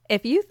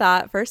If you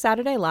thought First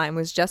Saturday Lime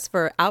was just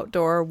for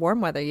outdoor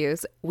warm weather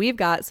use, we've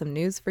got some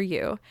news for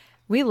you.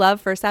 We love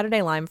First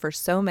Saturday Lime for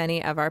so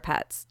many of our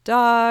pets.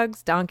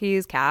 Dogs,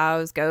 donkeys,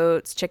 cows,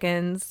 goats,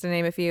 chickens, to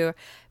name a few.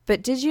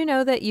 But did you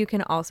know that you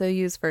can also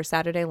use First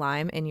Saturday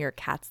Lime in your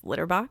cat's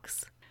litter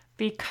box?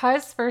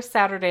 Because First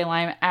Saturday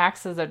Lime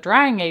acts as a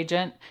drying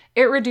agent,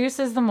 it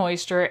reduces the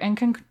moisture and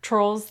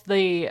controls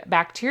the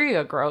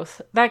bacteria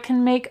growth that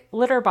can make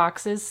litter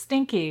boxes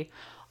stinky.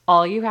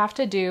 All you have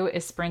to do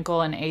is sprinkle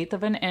an 1/8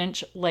 of an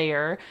inch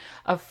layer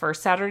of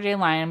First Saturday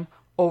Lime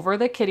over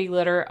the kitty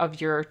litter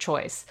of your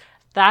choice.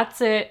 That's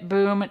it.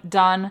 Boom.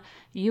 Done.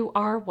 You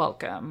are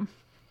welcome.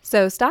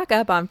 So stock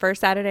up on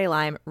First Saturday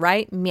Lime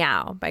right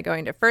meow by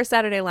going to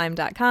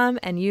firstsaturdaylime.com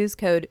and use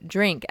code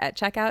DRINK at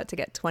checkout to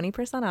get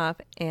 20%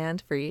 off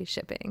and free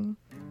shipping.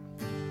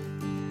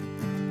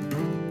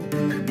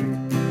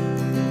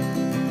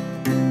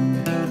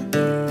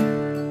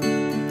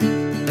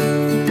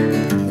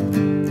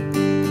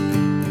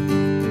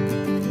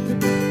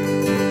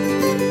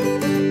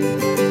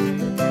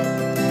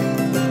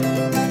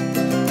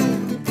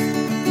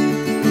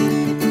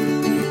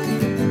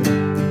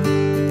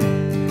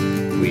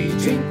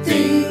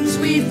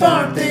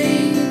 Farm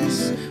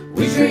things,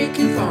 we drink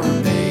and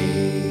farm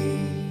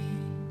things.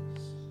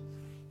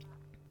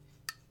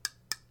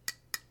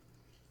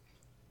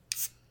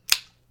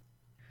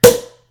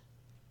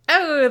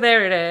 Oh,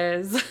 there it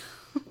is.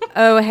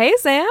 Oh, hey,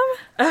 Sam.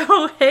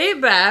 Oh, hey,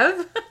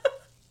 Bev.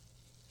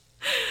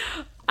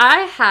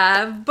 I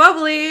have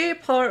bubbly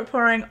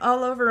pouring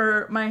all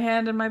over my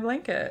hand and my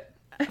blanket.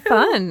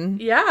 Fun.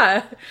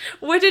 Yeah.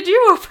 What did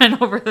you open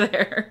over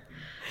there?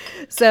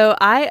 So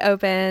I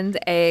opened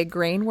a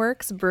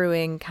Grainworks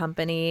Brewing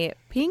Company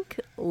pink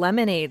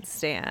lemonade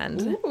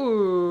stand.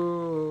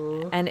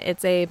 Ooh. And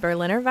it's a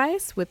Berliner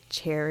Weiss with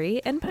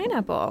cherry and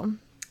pineapple.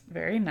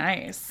 Very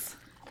nice.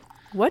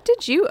 What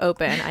did you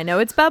open? I know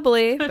it's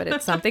bubbly, but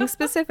it's something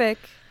specific.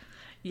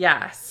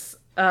 Yes.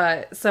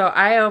 So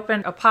I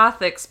opened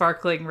Apothic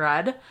Sparkling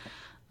Red,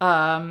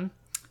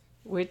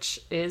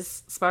 which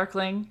is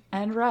sparkling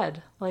and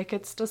red, like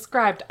it's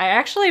described. I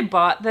actually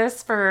bought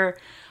this for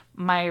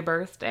my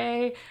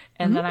birthday,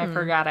 and then I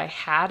forgot I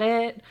had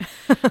it.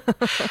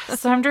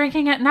 So I'm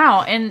drinking it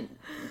now. And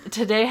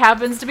today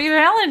happens to be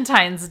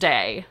Valentine's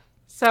Day.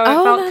 So it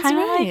felt kind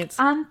of like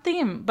on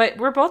theme. But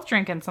we're both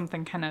drinking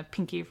something kind of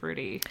pinky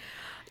fruity.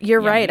 You're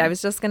right. I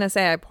was just going to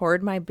say I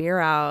poured my beer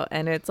out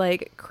and it's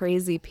like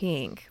crazy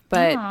pink.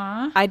 But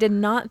I did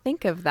not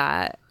think of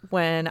that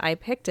when I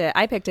picked it.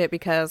 I picked it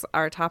because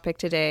our topic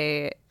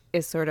today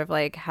is sort of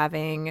like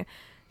having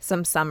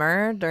some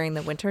summer during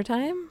the winter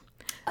time.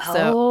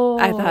 So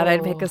I thought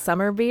I'd pick a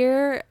summer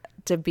beer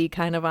to be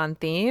kind of on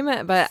theme,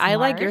 but Smart. I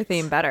like your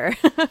theme better.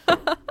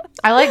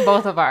 I like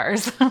both of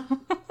ours.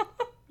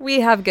 We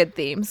have good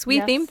themes.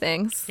 We theme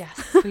things.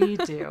 Yes, we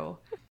do.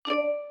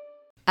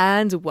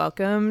 And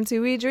welcome to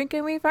We Drink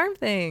and We Farm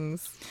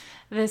Things.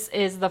 This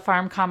is the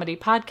farm comedy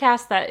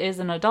podcast that is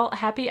an adult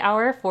happy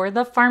hour for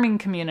the farming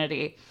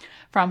community,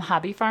 from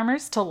hobby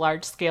farmers to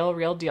large-scale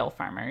real deal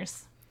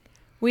farmers.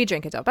 We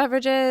drink adult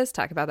beverages,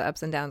 talk about the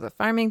ups and downs of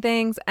farming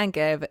things, and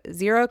give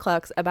zero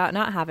clucks about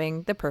not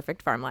having the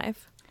perfect farm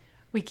life.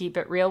 We keep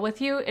it real with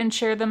you and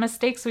share the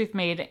mistakes we've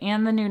made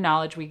and the new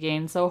knowledge we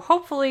gain, so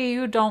hopefully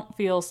you don't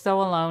feel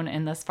so alone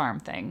in this farm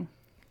thing.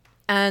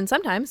 And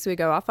sometimes we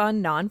go off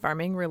on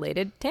non-farming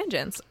related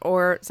tangents,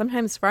 or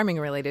sometimes farming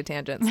related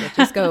tangents that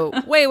just go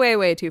way, way,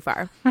 way too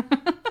far.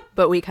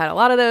 But we cut a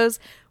lot of those.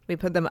 We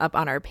put them up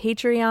on our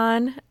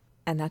Patreon,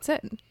 and that's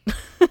it.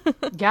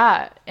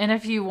 Yeah, and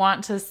if you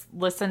want to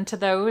listen to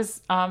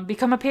those,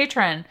 become a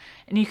patron.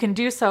 And you can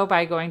do so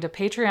by going to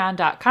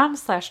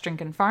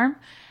patreon.com/drinkandfarm.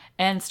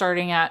 And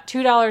starting at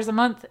 $2 a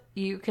month,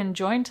 you can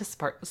join to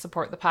support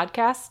the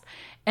podcast.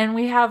 And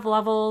we have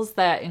levels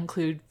that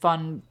include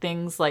fun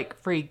things like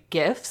free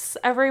gifts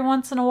every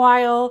once in a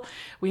while.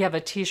 We have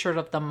a t-shirt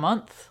of the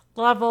month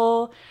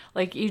level.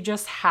 Like, you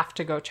just have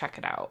to go check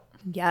it out.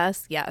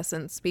 Yes, yes.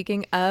 And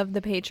speaking of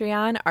the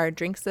Patreon, our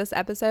drinks this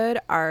episode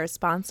are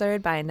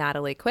sponsored by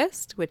Natalie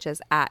Quist, which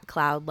is at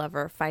Cloud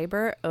Lover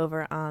Fiber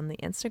over on the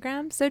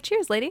Instagram. So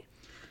cheers, lady.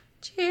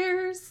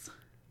 Cheers.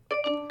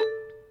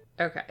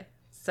 Okay,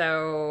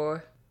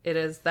 so it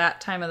is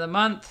that time of the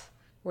month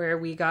where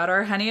we got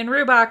our Honey and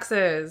Rue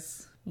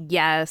boxes.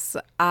 Yes,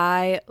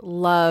 I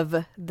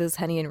love this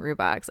Honey and Rue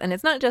box. And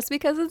it's not just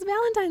because it's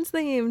Valentine's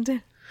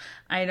themed.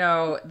 I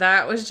know.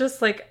 That was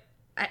just like,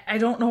 I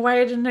don't know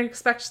why I didn't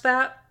expect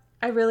that.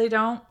 I really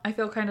don't. I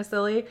feel kind of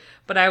silly.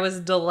 But I was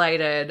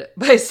delighted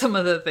by some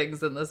of the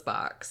things in this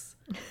box.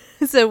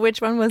 So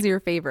which one was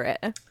your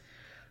favorite?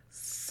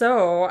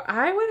 So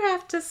I would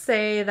have to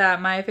say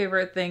that my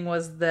favorite thing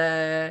was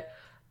the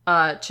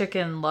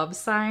chicken love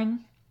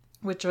sign,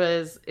 which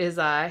is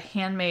a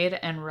handmade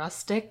and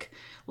rustic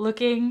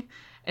looking.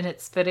 And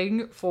it's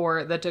fitting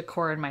for the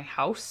decor in my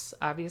house,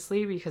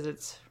 obviously, because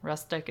it's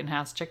rustic and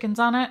has chickens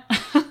on it.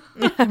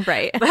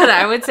 Right. But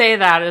I would say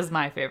that is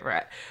my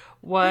favorite.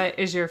 What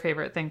is your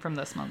favorite thing from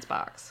this month's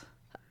box?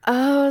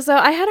 Oh, so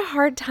I had a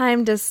hard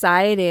time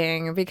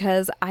deciding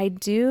because I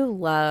do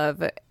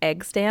love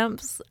egg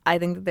stamps. I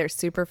think that they're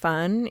super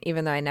fun,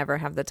 even though I never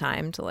have the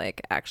time to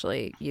like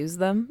actually use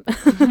them.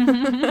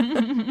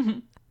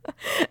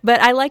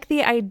 But I like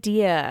the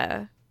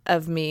idea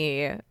of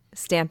me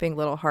stamping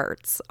little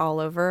hearts all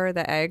over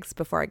the eggs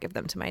before I give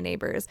them to my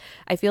neighbors.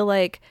 I feel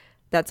like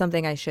that's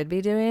something I should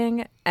be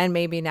doing, and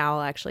maybe now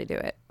I'll actually do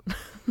it.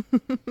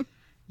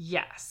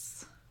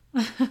 Yes.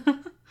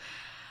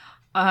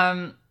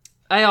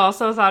 I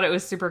also thought it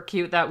was super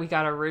cute that we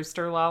got a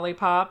rooster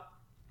lollipop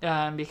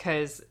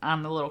because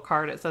on the little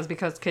card it says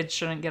because kids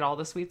shouldn't get all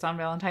the sweets on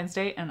Valentine's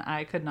Day, and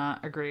I could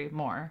not agree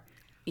more.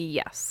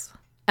 Yes.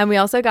 And we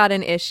also got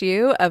an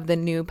issue of the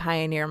new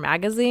Pioneer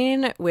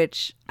magazine,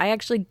 which I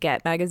actually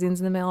get magazines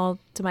in the mail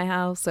to my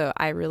house, so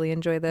I really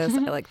enjoy this.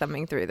 I like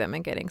thumbing through them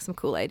and getting some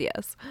cool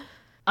ideas.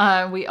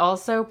 We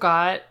also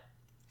got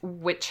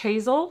witch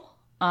hazel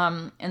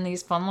in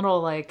these fun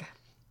little like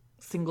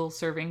single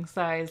serving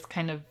size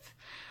kind of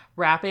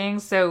wrapping.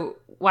 So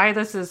why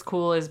this is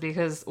cool is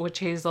because witch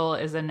hazel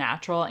is a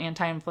natural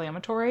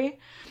anti-inflammatory.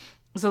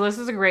 So this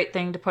is a great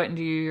thing to put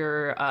into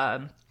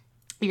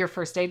your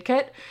first aid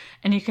kit,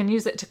 and you can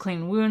use it to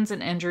clean wounds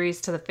and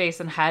injuries to the face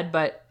and head,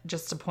 but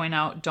just to point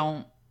out,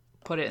 don't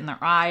put it in their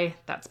eye.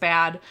 That's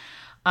bad.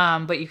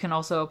 But you can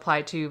also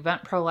apply to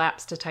vent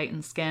prolapse to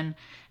tighten skin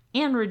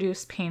and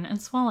reduce pain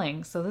and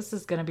swelling. So this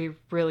is going to be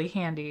really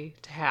handy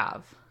to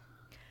have.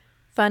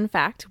 Fun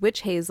fact,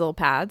 witch hazel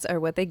pads are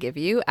what they give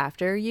you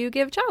after you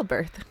give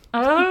childbirth.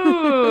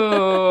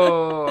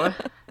 Oh.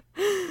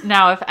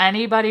 Now, if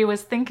anybody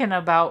was thinking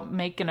about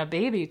making a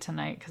baby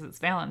tonight because it's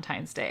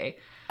Valentine's Day.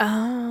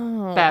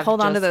 Oh, Bev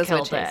hold on to just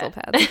those witch killed hazel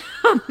it.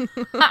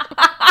 pads.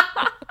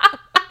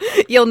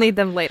 You'll need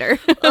them later.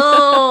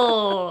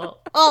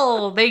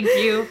 Oh, thank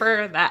you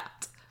for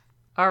that.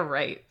 All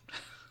right.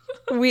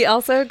 We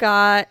also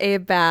got a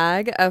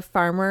bag of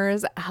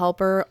Farmer's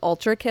Helper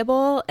Ultra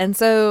Kibble. And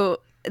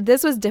so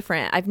this was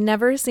different. I've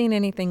never seen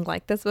anything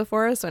like this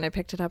before. So when I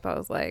picked it up, I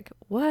was like,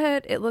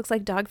 what? It looks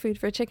like dog food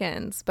for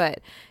chickens.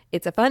 But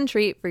it's a fun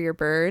treat for your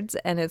birds.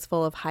 And it's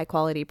full of high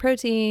quality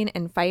protein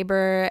and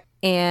fiber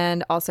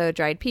and also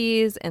dried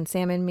peas and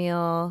salmon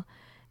meal.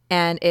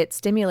 And it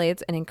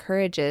stimulates and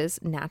encourages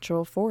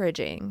natural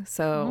foraging.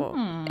 So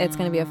it's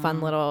going to be a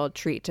fun little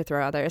treat to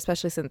throw out there,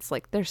 especially since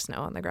like there's snow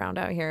on the ground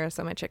out here.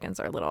 So my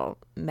chickens are a little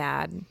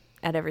mad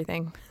at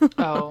everything.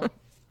 Oh,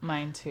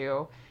 mine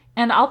too.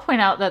 And I'll point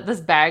out that this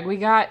bag we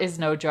got is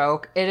no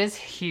joke. It is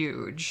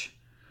huge.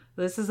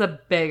 This is a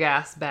big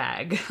ass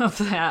bag of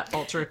that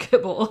Ultra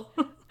Kibble.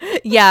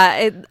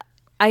 Yeah,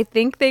 I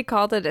think they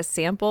called it a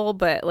sample,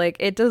 but like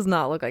it does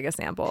not look like a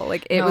sample.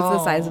 Like it was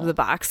the size of the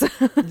box.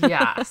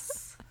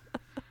 Yes.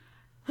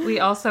 We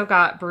also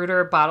got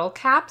Brooder bottle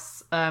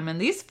caps,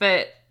 and these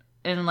fit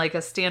in like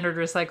a standard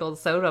recycled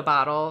soda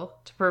bottle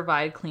to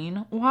provide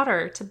clean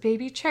water to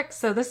baby chicks.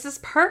 So this is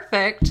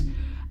perfect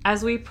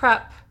as we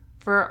prep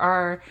for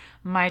our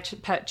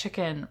Pet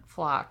Chicken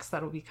flocks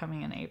that'll be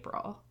coming in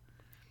April.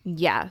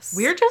 Yes.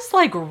 We're just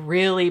like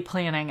really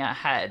planning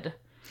ahead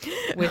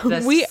with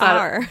this. We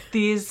are.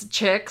 These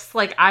chicks,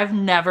 like I've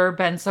never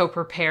been so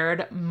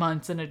prepared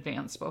months in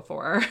advance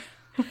before.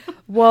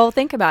 Well,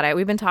 think about it.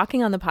 We've been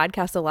talking on the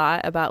podcast a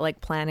lot about like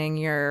planning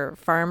your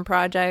farm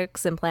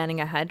projects and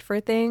planning ahead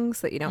for things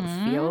so that you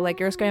don't feel like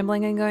you're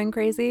scrambling and going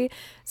crazy.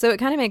 So it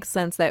kind of makes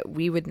sense that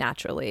we would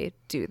naturally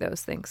do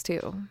those things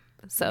too.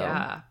 So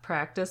yeah,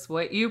 practice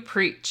what you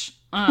preach.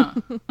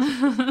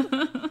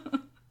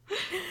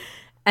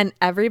 And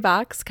every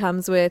box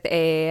comes with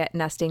a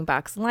nesting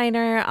box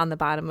liner on the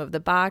bottom of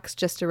the box.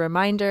 Just a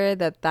reminder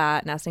that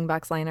that nesting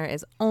box liner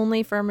is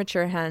only for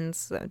mature hens,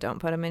 so don't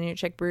put them in your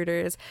chick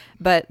brooders.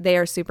 But they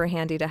are super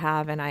handy to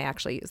have, and I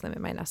actually use them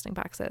in my nesting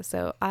boxes.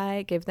 So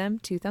I give them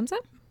 2 thumbs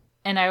up.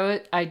 And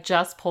I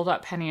just pulled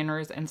up Penny and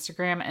Rue's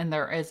Instagram, and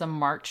there is a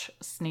March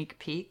sneak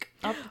peek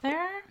up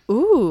there.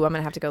 Ooh, I'm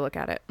going to have to go look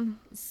at it.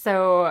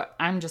 So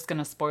I'm just going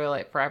to spoil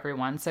it for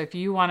everyone. So if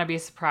you want to be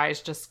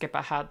surprised, just skip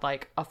ahead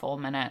like a full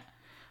minute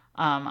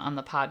on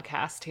the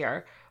podcast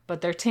here. But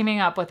they're teaming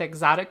up with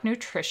Exotic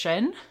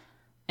Nutrition,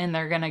 and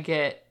we're going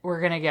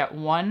to get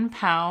 1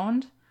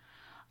 pound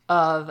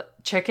of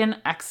chicken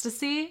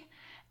ecstasy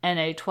and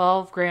a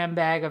 12-gram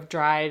bag of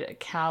dried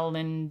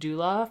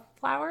calendula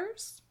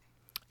flowers.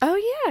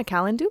 Oh, yeah,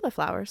 calendula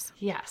flowers.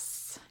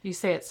 Yes. You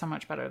say it so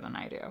much better than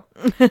I do.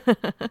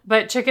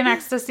 But chicken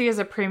ecstasy is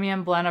a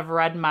premium blend of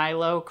red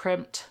Milo,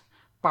 crimped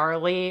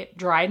barley,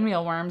 dried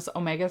mealworms,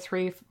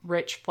 omega-3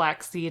 rich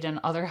flaxseed, and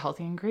other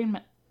healthy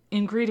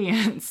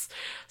ingredients.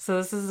 So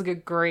this is a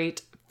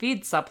great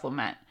feed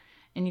supplement.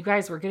 And you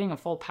guys, we're getting a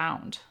full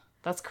pound.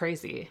 That's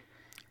crazy.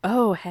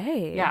 Oh,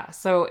 hey. Yeah.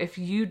 So if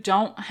you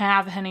don't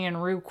have Henny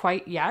and Rue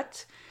quite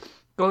yet,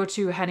 go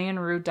to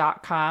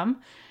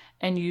hennyandrue.com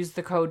and use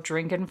the code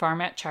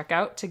DRINKANDFARM at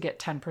checkout to get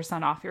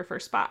 10% off your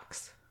first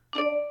box.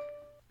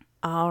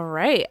 All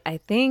right. I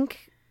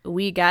think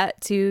we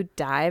got to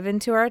dive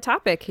into our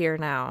topic here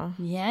now.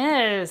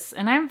 Yes.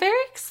 And I'm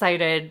very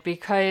excited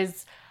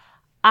because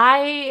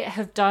I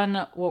have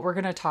done what we're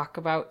going to talk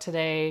about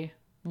today,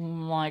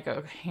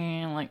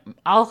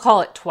 I'll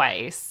call it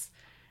twice,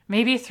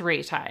 maybe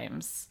 3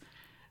 times.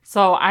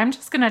 So I'm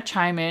just going to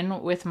chime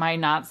in with my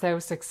not so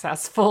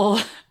successful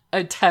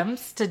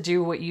attempts to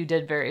do what you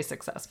did very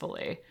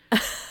successfully.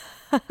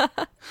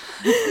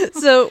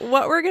 So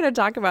what we're going to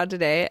talk about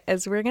today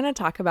is we're going to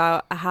talk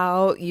about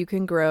how you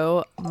can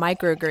grow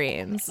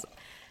microgreens.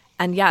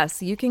 And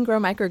yes, you can grow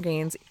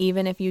microgreens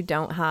even if you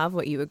don't have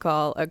what you would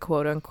call a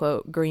quote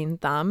unquote green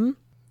thumb.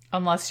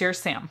 Unless you're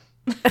Sam.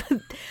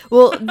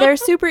 Well, they're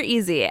super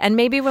easy. And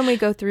maybe when we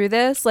go through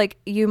this, like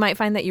you might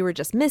find that you were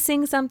just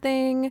missing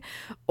something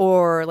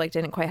or like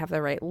didn't quite have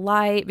the right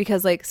light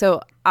because like,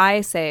 so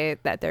I say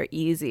that they're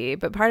easy,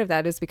 but part of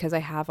that is because I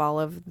have all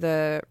of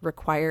the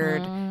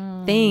required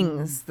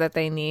things that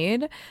they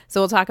need. So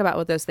we'll talk about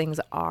what those things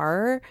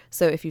are.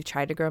 So if you've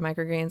tried to grow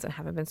microgreens and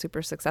haven't been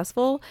super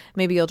successful,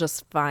 maybe you'll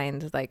just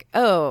find like,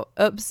 oh,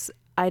 oops,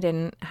 I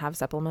didn't have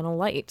supplemental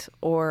light,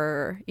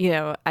 or, you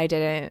know, I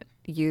didn't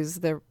use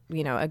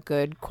a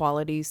good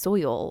quality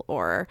soil,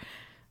 or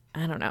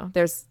I don't know.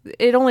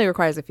 It only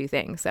requires a few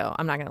things. So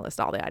I'm not going to list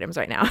all the items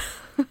right now.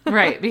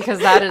 Right. Because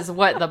that is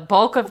what the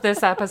bulk of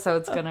this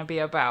episode's going to be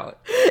about.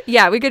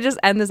 Yeah. We could just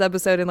end this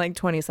episode in like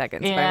 20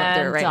 seconds if I went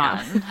through it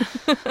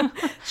right now.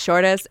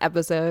 Shortest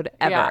episode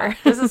ever. Yeah.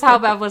 This is how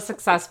Bev was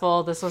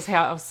successful. This was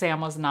how Sam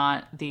was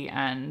not. The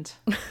end.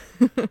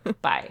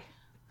 Bye.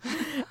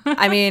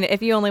 I mean,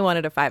 if you only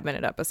wanted a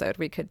 5-minute episode,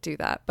 we could do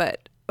that.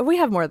 But we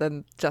have more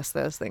than just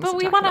those things. But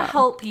we want to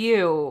help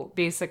you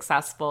be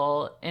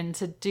successful and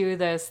to do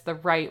this the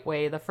right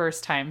way the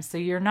first time so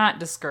you're not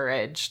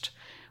discouraged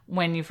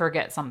when you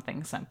forget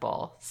something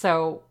simple.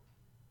 So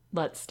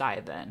let's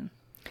dive in.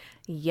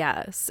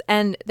 Yes.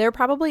 And there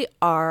probably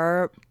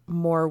are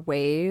more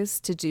ways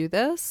to do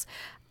this.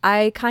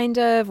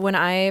 When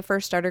I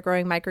first started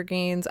growing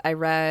microgreens, I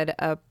read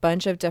a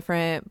bunch of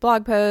different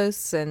blog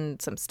posts and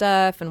some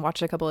stuff and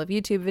watched a couple of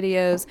YouTube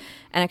videos.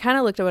 And I kind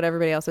of looked at what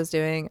everybody else was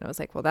doing. And I was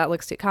like, well, that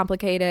looks too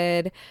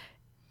complicated.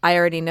 I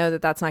already know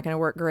that that's not going to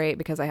work great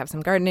because I have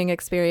some gardening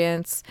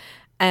experience.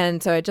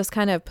 And so I just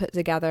kind of put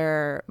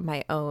together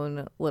my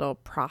own little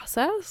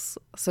process.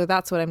 So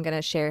that's what I'm going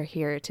to share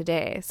here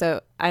today. So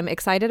I'm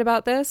excited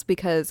about this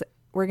because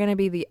we're going to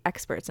be the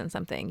experts in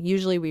something.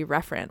 Usually we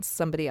reference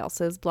somebody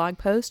else's blog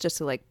post just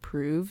to like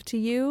prove to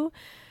you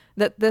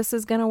that this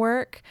is going to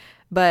work.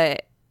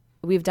 But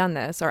we've done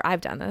this, or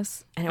I've done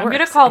this, and I'm going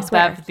to call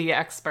Bev the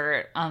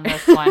expert on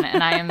this one,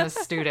 and I am the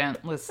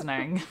student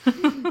listening.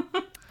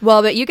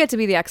 Well, but you get to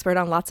be the expert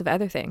on lots of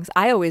other things.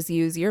 I always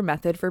use your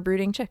method for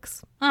brooding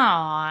chicks.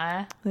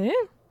 Aww. Yeah.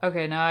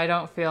 Okay, now I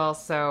don't feel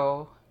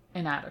so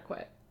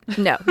inadequate.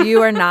 No,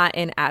 you are not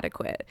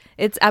inadequate.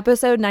 It's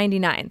episode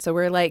 99. So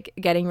we're like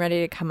getting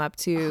ready to come up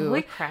to...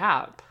 Holy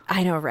crap.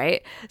 I know,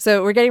 right?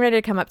 So we're getting ready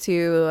to come up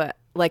to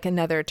like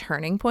another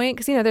turning point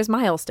because, you know, there's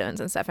milestones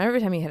and stuff. And every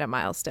time you hit a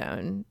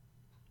milestone,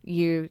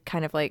 you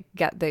kind of like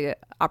get the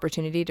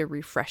opportunity to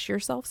refresh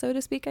yourself, so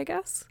to speak, I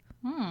guess.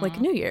 Like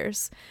New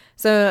Year's.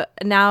 So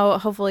now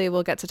hopefully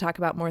we'll get to talk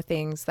about more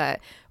things that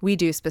we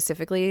do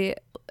specifically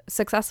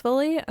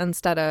successfully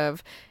instead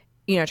of,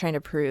 you know, trying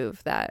to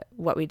prove that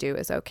what we do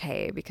is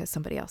okay because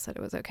somebody else said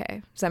it was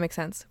okay. Does that make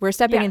sense? We're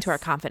stepping into our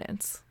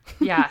confidence.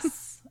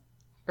 Yes.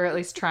 Or at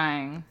least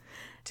trying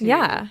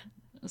to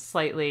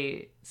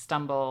slightly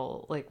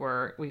stumble like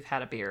we've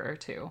had a beer or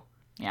two.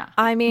 Yeah.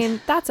 I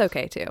mean, that's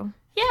okay too.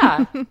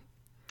 Yeah.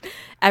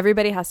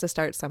 Everybody has to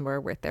start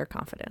somewhere with their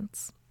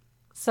confidence.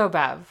 So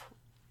Bev,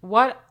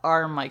 what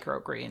are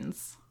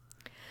microgreens?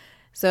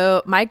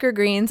 So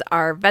microgreens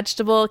are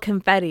vegetable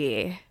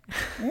confetti.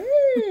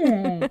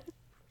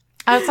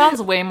 That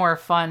sounds way more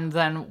fun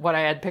than what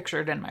I had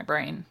pictured in my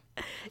brain.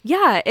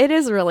 Yeah, it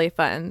is really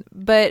fun.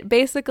 But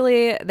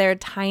basically, they're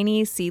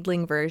tiny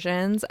seedling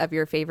versions of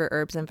your favorite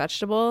herbs and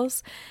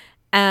vegetables.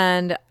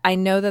 And I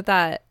know that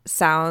that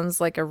sounds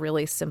like a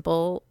really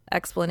simple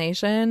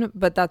explanation,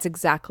 but that's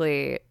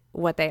exactly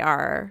what they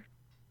are.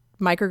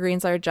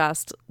 Microgreens are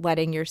just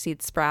letting your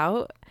seeds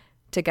sprout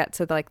to get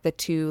to like the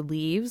 2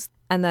 leaves.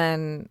 And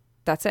then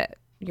that's it.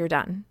 You're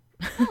done.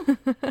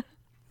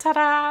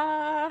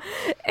 Ta-da!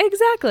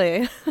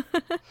 Exactly.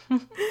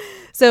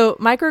 So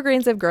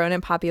microgreens have grown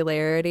in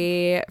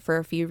popularity for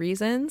a few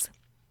reasons.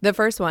 The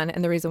first one,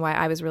 and the reason why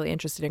I was really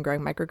interested in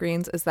growing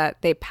microgreens, is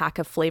that they pack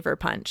a flavor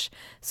punch.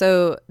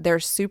 So they're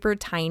super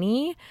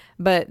tiny,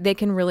 but they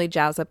can really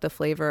jazz up the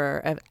flavor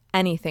of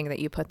anything that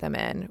you put them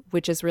in,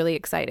 which is really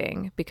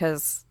exciting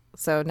because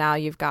so now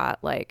you've got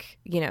like,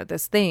 you know,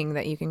 this thing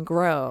that you can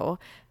grow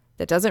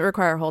that doesn't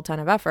require a whole ton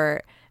of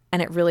effort,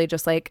 and it really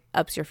just like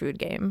ups your food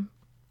game.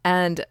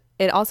 And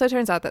it also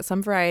turns out that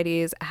some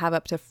varieties have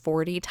up to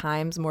 40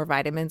 times more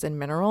vitamins and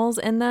minerals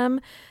in them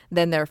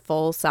than their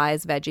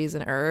full-size veggies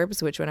and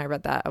herbs, which when I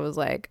read that, I was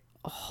like,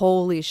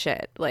 holy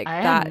shit. Like,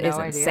 that is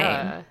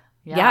insane.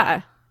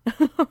 Yeah.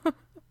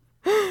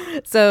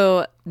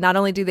 So not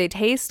only do they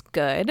taste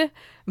good,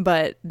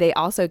 but they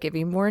also give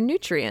you more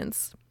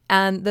nutrients.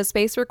 And the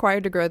space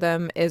required to grow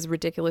them is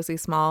ridiculously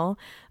small.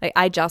 Like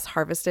I just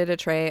harvested a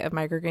tray of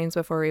microgreens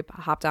before we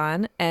hopped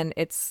on, and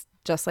it's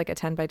just like a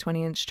 10 by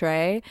 20 inch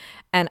tray.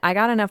 And I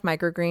got enough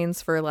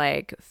microgreens for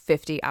like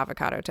 50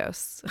 avocado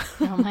toasts.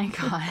 Oh my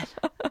God.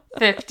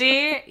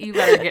 50? You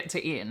better get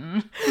to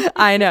eating.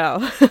 I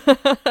know.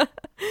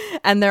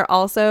 And they're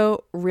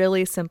also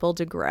really simple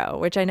to grow,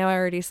 which I know I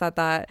already said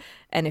that.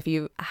 And if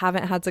you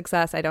haven't had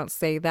success, I don't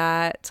say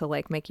that to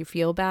like make you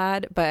feel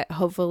bad, but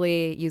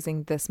hopefully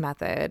using this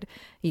method,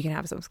 you can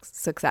have some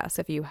success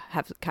if you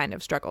have kind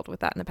of struggled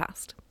with that in the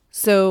past.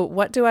 So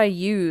what do I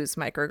use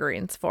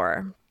microgreens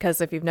for?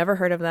 Because if you've never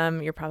heard of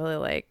them, you're probably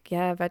like,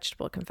 yeah,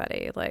 vegetable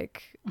confetti.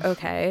 Like,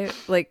 okay,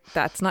 like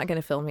that's not going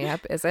to fill me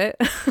up, is it?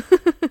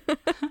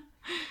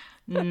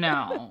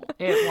 No,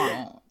 it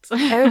won't.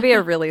 It would be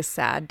a really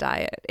sad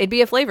diet. It'd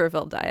be a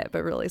flavor-filled diet,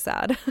 but really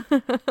sad.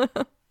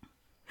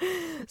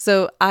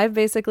 So I've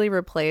basically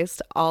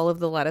replaced all of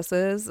the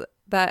lettuces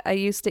that I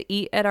used to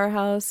eat at our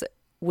house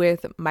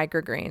with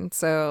microgreens.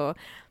 So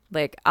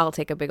like I'll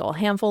take a big old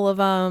handful of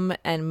them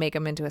and make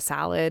them into a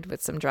salad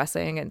with some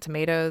dressing and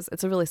tomatoes.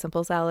 It's a really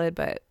simple salad,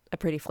 but a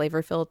pretty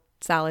flavor-filled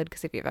salad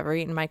because if you've ever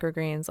eaten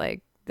microgreens,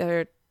 like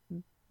they're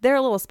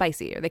a little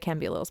spicy, or they can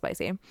be a little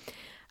spicy.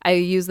 I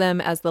use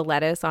them as the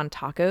lettuce on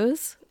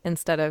tacos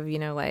instead of,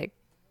 like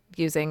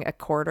using a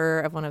quarter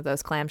of one of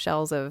those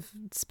clamshells of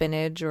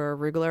spinach or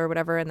arugula or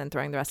whatever and then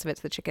throwing the rest of it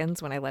to the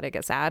chickens when I let it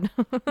get sad.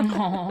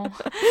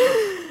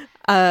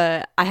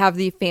 I have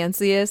the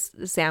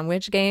fanciest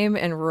sandwich game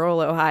in rural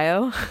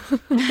Ohio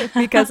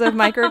because of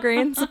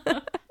microgreens.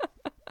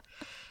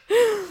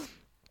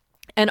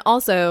 And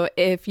also,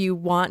 if you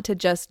want to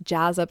just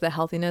jazz up the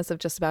healthiness of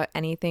just about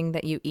anything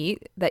that you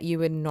eat that you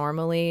would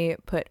normally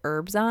put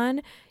herbs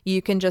on,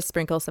 you can just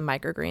sprinkle some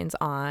microgreens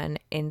on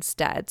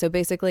instead. So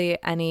basically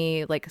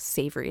any like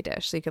savory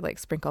dish. So you could like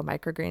sprinkle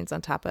microgreens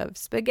on top of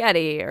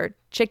spaghetti or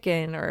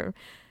chicken or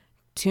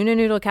tuna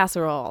noodle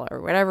casserole or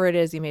whatever it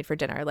is you made for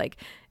dinner. Like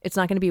it's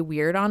not going to be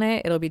weird on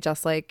it. It'll be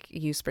just like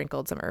you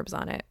sprinkled some herbs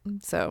on it.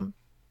 So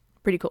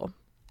pretty cool.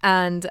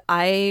 And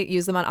I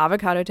use them on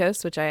avocado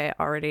toast, which I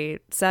already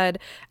said.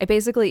 I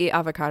basically eat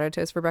avocado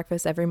toast for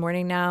breakfast every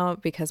morning now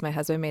because my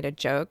husband made a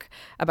joke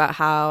about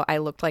how I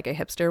looked like a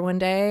hipster one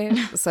day.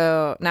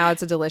 So now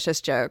it's a delicious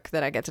joke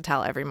that I get to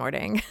tell every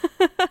morning.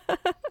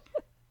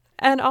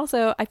 And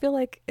also, I feel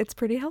like it's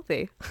pretty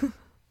healthy.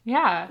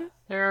 Yeah,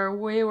 there are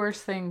way worse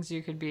things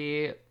you could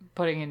be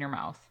putting in your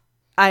mouth.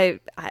 I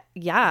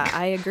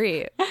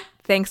agree.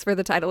 Thanks for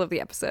the title of the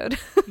episode.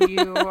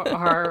 You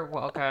are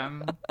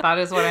welcome. That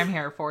is what I'm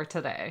here for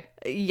today.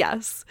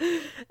 Yes.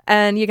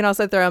 And you can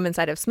also throw them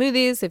inside of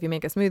smoothies. If you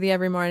make a smoothie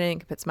every morning, you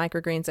can put some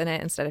microgreens in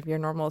it instead of your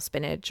normal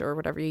spinach or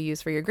whatever you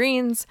use for your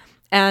greens.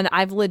 And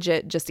I've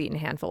legit just eaten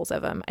handfuls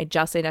of them. I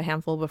just ate a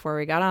handful before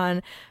we got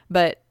on,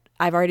 but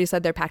I've already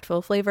said they're packed full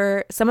of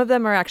flavor. Some of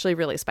them are actually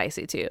really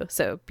spicy too,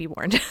 so be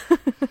warned.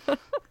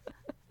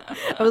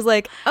 I was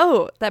like,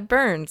 oh, that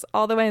burns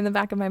all the way in the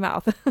back of my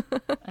mouth.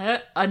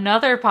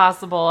 Another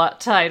possible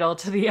title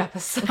to the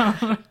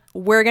episode.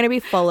 We're going to be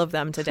full of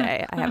them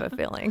today, I have a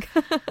feeling.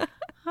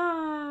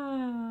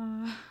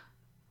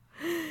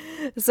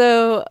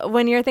 So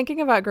when you're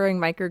thinking about growing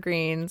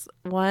microgreens,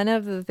 one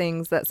of the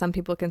things that some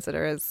people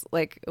consider is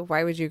like,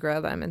 why would you grow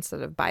them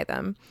instead of buy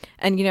them?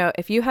 And,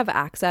 if you have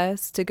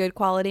access to good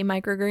quality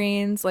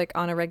microgreens, like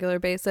on a regular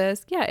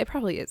basis, yeah, it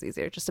probably is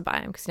easier just to buy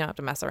them because you don't have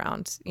to mess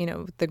around,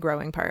 with the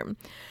growing part.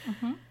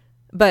 Mm-hmm.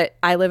 But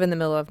I live in the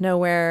middle of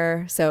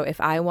nowhere. So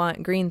if I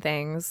want green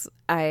things,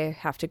 I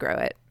have to grow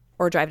it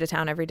or drive to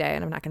town every day.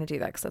 And I'm not going to do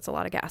that because that's a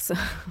lot of gas.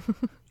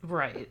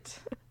 Right.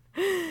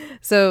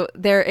 So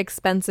they're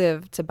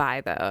expensive to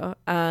buy, though.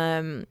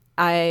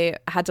 I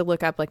had to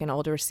look up like an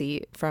old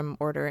receipt from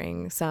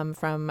ordering some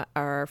from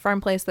our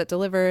farm place that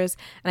delivers,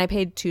 and I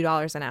paid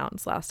 $2 an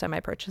ounce last time I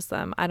purchased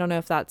them. I don't know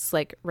if that's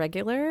like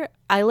regular.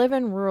 I live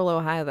in rural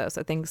Ohio, though,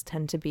 so things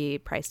tend to be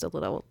priced a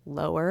little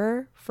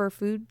lower for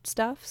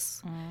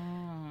foodstuffs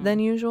than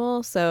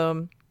usual.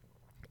 So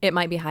it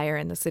might be higher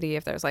in the city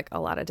if there's like a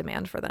lot of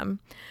demand for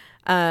them.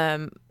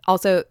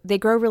 Also, they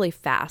grow really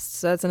fast.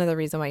 So that's another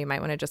reason why you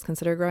might want to just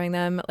consider growing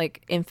them.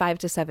 Like in 5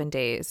 to 7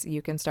 days,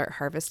 you can start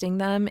harvesting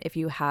them if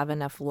you have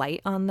enough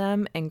light on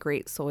them and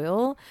great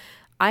soil.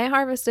 I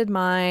harvested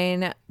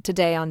mine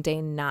today on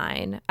day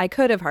 9. I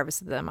could have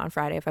harvested them on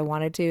Friday if I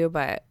wanted to,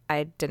 but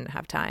I didn't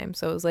have time.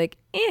 So it was like,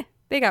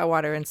 they got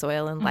water and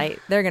soil and light.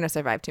 They're going to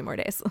survive 2 more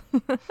days.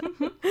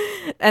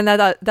 And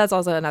that's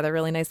also another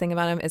really nice thing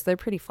about them is they're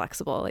pretty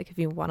flexible. Like if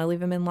you want to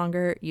leave them in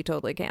longer, you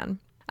totally can.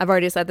 I've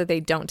already said that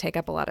they don't take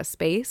up a lot of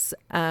space.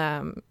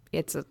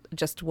 It's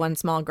just one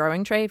small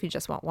growing tray if you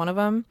just want one of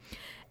them.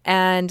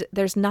 And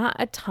there's not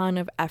a ton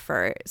of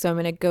effort. So I'm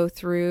going to go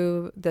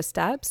through the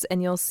steps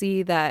and you'll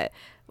see that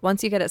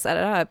once you get it set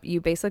up, you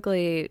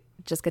basically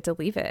just get to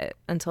leave it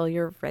until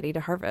you're ready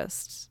to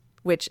harvest,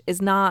 which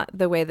is not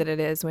the way that it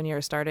is when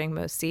you're starting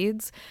most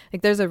seeds.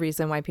 Like there's a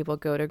reason why people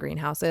go to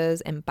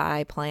greenhouses and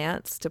buy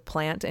plants to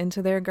plant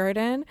into their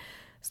garden.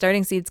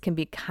 Starting seeds can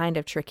be kind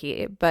of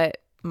tricky, but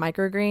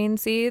microgreen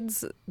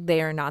seeds,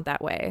 they are not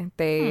that way.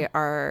 They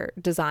are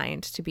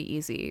designed to be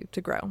easy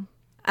to grow.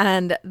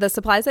 And the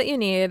supplies that you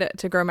need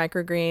to grow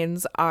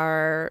microgreens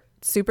are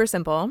super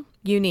simple.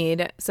 You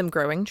need some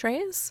growing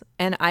trays,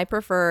 and I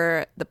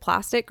prefer the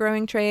plastic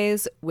growing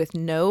trays with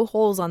no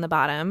holes on the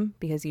bottom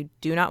because you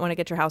do not want to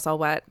get your house all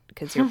wet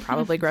because you're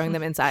probably growing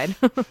them inside.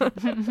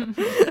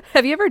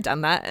 Have you ever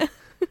done that?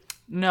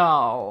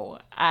 No,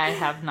 I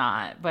have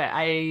not, but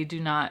I do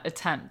not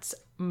attempt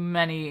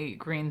many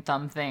green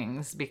thumb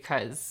things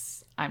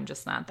because I'm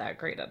just not that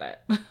great at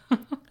it.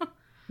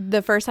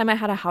 The first time I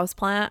had a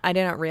houseplant, I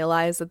didn't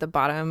realize that the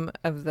bottom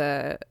of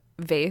the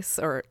vase,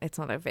 or it's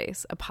not a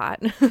vase, a pot,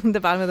 the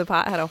bottom of the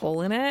pot had a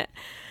hole in it.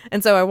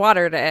 And so I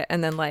watered it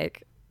and then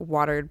like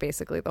watered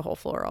basically the whole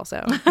floor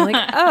also. I'm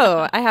like,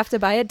 oh, I have to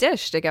buy a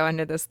dish to go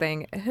under this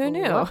thing. Who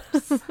knew?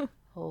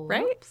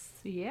 Right? Whoops.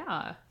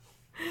 Yeah.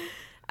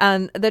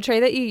 The tray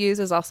that you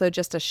use is also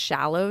just a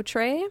shallow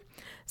tray.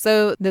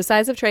 So the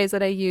size of trays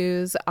that I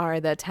use are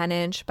the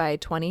 10-inch by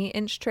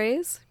 20-inch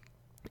trays.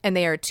 And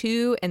they are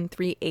 2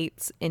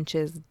 3/8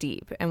 inches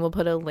deep. And we'll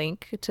put a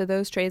link to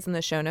those trays in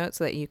the show notes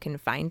so that you can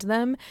find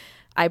them.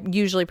 I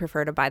usually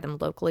prefer to buy them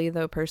locally,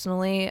 though,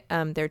 personally.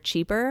 They're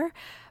cheaper.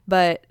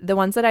 But the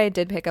ones that I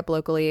did pick up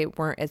locally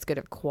weren't as good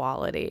of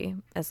quality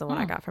as the one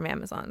I got from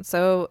Amazon.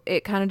 So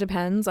it kind of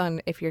depends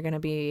on if you're going to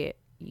be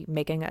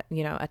making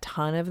a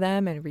ton of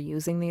them and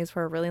reusing these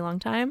for a really long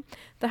time.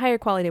 The higher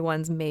quality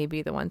ones may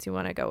be the ones you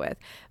want to go with.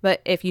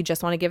 But if you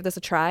just want to give this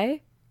a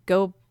try,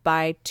 go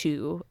buy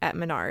 2 at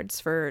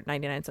Menards for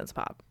 99 cents a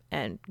pop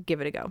and give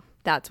it a go.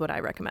 That's what I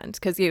recommend,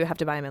 because you have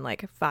to buy them in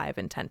like 5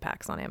 and 10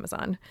 packs on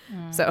Amazon.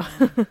 So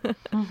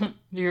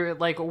You're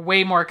like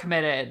way more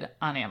committed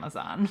on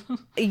Amazon.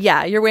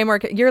 yeah,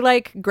 you're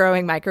like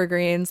growing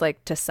microgreens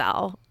like to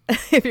sell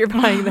if you're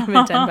buying them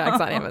in 10 packs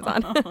on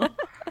Amazon.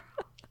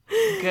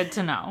 Good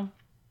to know.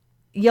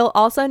 You'll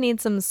also need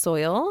some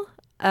soil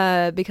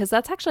because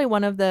that's actually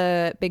one of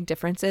the big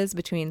differences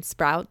between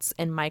sprouts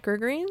and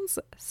microgreens.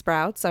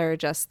 Sprouts are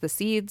just the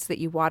seeds that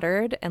you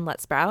watered and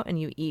let sprout and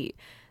you eat.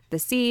 The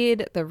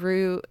seed, the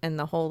root, and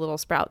the whole little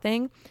sprout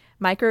thing.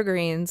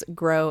 Microgreens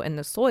grow in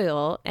the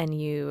soil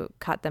and you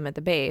cut them at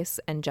the base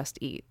and just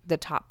eat the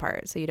top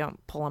part. So you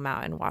don't pull them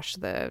out and wash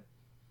the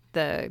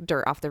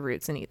dirt off the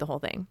roots and eat the whole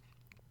thing.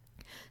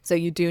 So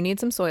you do need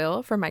some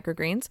soil for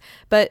microgreens,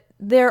 but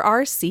there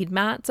are seed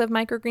mats of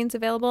microgreens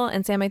available.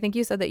 And Sam, I think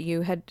you said that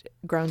you had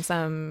grown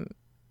some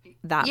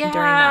during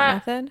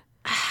that method.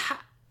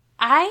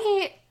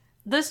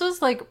 This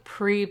was like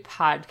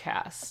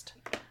pre-podcast,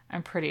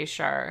 I'm pretty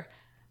sure.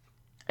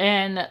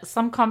 And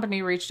some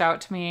company reached out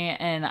to me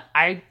and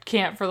I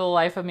can't for the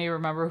life of me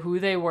remember who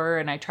they were.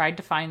 And I tried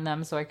to find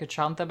them so I could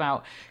shout them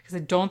out because I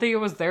don't think it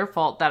was their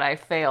fault that I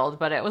failed,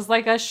 but it was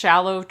like a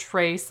shallow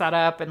tray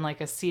setup and like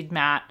a seed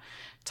mat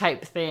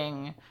type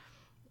thing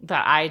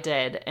that I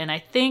did. And I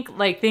think,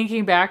 like,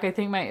 thinking back, I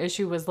think my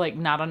issue was like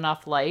not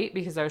enough light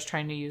because I was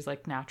trying to use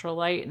like natural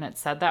light and it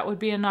said that would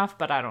be enough,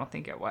 but I don't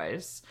think it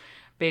was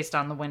based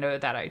on the window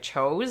that I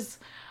chose.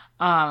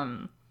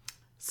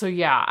 So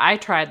yeah, I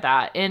tried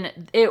that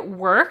and it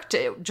worked.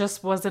 It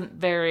just wasn't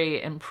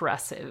very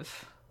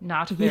impressive,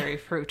 not very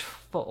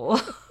fruitful.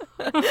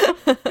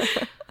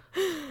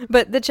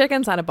 But the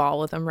chickens had a ball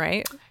with them,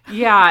 right?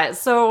 Yeah.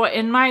 So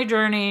in my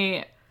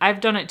journey,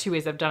 I've done it 2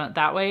 ways. I've done it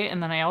that way.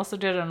 And then I also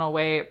did it in a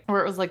way where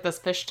it was like this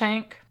fish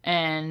tank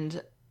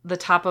and the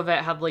top of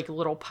it had like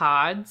little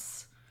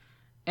pods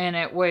and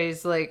it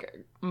was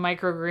like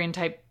microgreen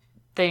type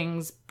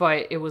things,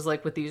 but it was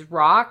like with these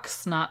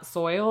rocks, not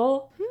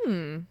soil.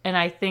 And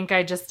I think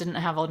I just didn't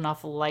have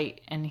enough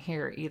light in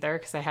here either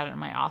because I had it in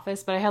my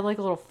office, but I had like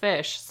a little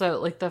fish. So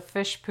like the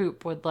fish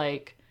poop would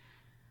like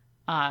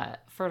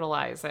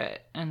fertilize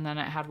it and then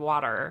it had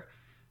water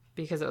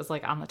because it was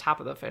like on the top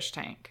of the fish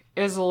tank.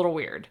 It was a little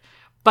weird,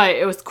 but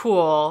it was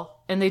cool.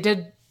 And they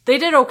did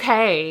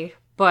okay,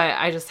 but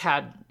I just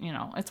had,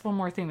 it's one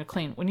more thing to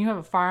clean. When you have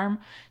a farm,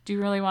 do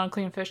you really want to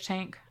clean a fish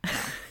tank? No.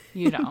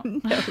 You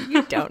don't. No,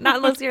 you don't. Not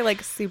unless you're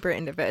like super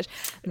into fish.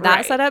 That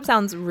Right. setup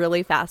sounds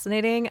really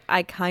fascinating.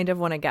 I kind of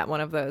want to get one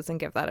of those and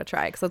give that a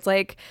try because it's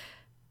like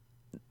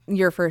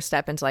your first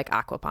step into like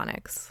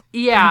aquaponics.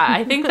 Yeah,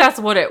 I think that's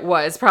what it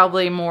was,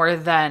 probably more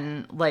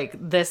than like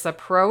this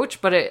approach,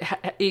 but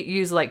it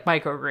used like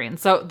microgreens.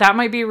 So that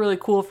might be really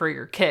cool for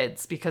your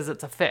kids because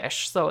it's a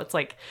fish. So it's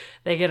like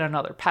they get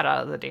another pet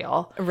out of the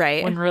deal.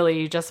 Right. When really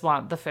you just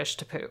want the fish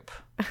to poop.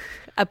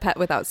 A pet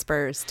without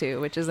spurs too,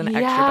 which is an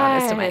extra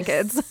bonus to my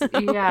kids.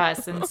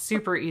 Yes, and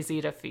super easy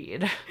to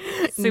feed.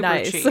 Super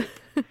Nice. cheap.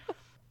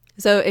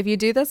 So if you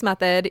do this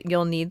method,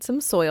 you'll need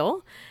some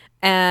soil,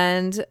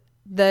 and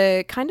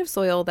the kind of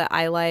soil that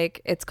I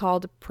like, it's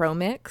called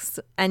ProMix,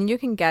 and you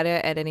can get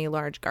it at any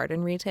large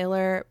garden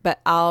retailer,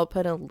 but I'll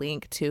put a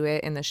link to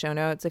it in the show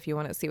notes if you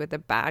want to see what the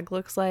bag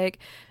looks like.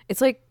 It's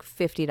like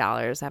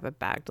 $50 to have a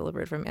bag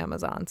delivered from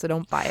Amazon, so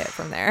don't buy it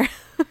from there.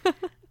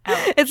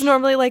 It's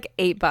normally like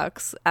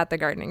 $8 at the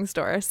gardening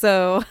store.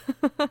 So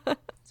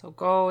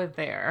go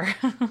there.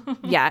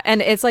 yeah,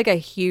 and it's like a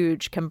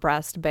huge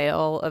compressed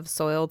bale of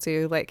soil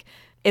too. Like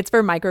It's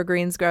for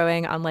microgreens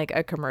growing on like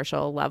a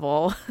commercial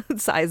level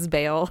size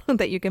bale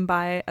that you can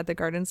buy at the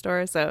garden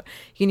store. So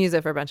you can use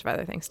it for a bunch of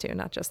other things too,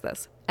 not just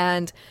this.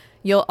 And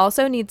you'll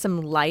also need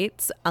some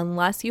lights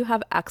unless you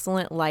have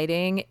excellent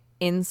lighting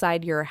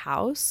inside your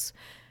house.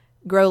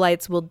 Grow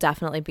lights will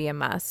definitely be a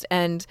must.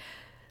 And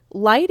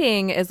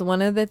lighting is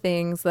one of the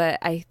things that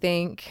I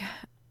think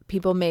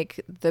people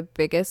make the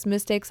biggest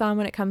mistakes on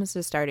when it comes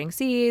to starting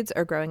seeds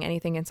or growing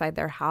anything inside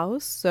their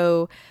house.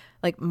 So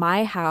like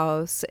my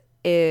house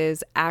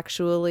is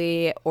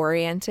actually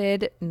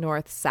oriented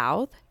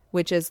north-south,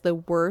 which is the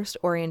worst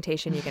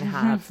orientation you can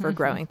have for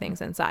growing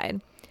things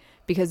inside,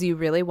 because you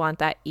really want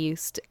that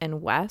east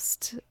and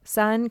west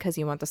sun, because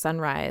you want the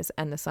sunrise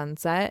and the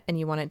sunset, and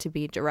you want it to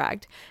be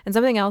direct. And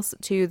something else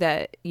too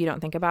that you don't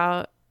think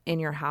about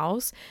in your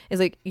house is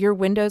like your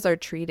windows are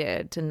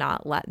treated to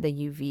not let the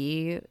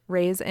UV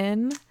rays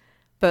in,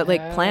 but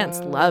like plants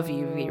love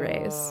UV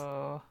rays.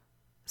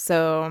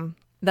 So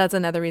that's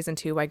another reason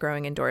too why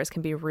growing indoors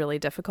can be really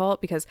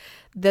difficult, because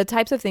the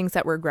types of things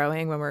that we're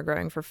growing when we're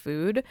growing for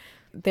food,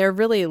 they're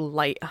really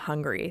light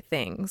hungry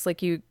things.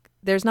 Like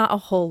there's not a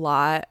whole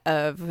lot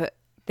of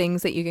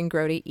things that you can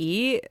grow to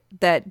eat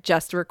that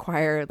just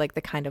require like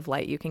the kind of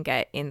light you can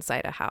get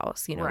inside a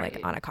house, you know, Right.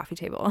 like on a coffee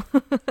table.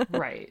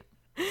 Right.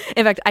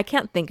 In fact, I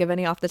can't think of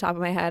any off the top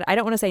of my head. I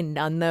don't want to say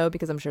none though,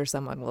 because I'm sure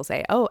someone will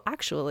say, oh,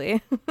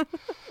 actually.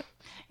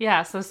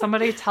 Yeah, so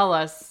somebody tell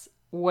us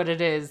what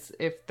it is,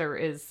 if there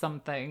is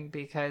something,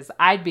 because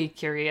I'd be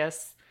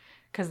curious,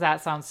 because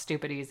that sounds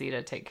stupid easy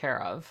to take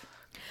care of.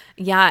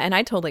 Yeah, and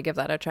I totally give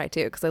that a try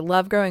too, because I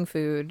love growing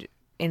food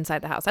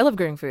inside the house. I love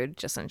growing food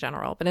just in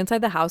general, but inside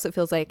the house it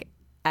feels like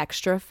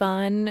extra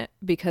fun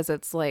because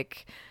it's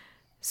like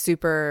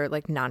super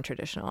like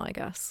non-traditional, I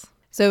guess.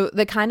 So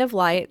the kind of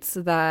lights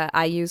that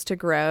I use to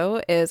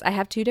grow is I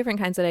have two different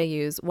kinds that I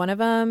use. One of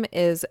them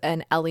is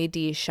an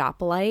LED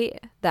shop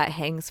light that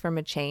hangs from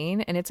a chain,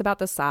 and it's about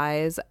the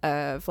size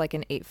of like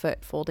an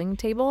 8-foot folding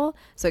table.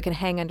 So it can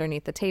hang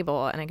underneath the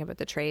table, and I can put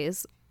the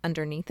trays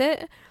underneath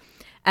it.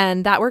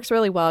 And that works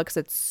really well because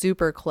it's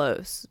super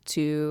close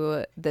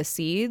to the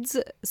seeds.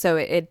 So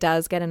it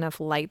does get enough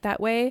light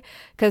that way.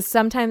 Because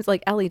sometimes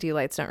like LED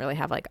lights don't really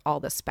have like all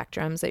the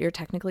spectrums that you're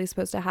technically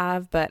supposed to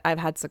have, but I've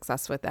had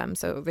success with them.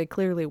 So they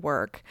clearly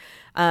work.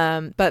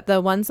 But the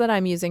ones that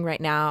I'm using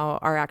right now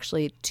are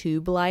actually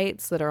tube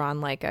lights that are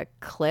on like a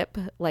clip,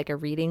 like a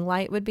reading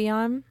light would be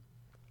on.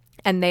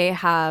 And they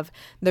have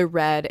the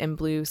red and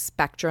blue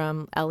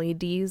spectrum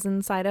LEDs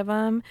inside of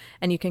them.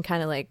 And you can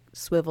kind of like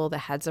swivel the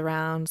heads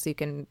around so you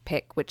can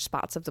pick which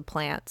spots of the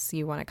plants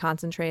you want to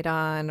concentrate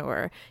on,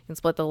 or you can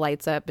split the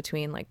lights up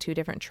between like two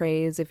different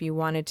trays if you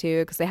wanted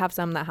to, because they have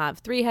some that have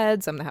 3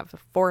 heads, some that have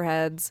 4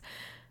 heads.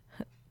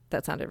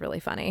 That sounded really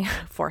funny.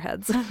 4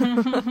 heads.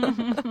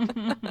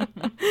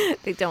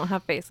 They don't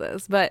have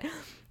faces, but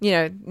you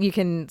know, you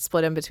can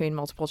split them between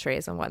multiple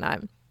trays and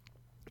whatnot.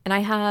 And I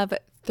have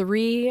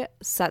 3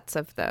 sets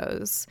of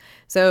those.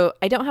 So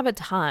I don't have a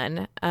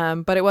ton,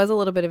 but it was a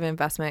little bit of an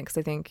investment because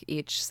I think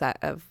each set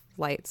of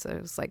lights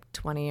was like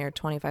 $20 or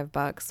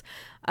 $25.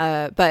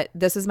 But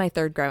this is my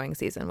 3rd growing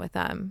season with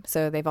them.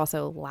 So they've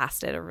also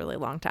lasted a really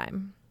long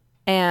time.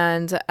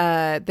 And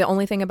the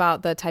only thing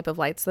about the type of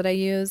lights that I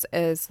use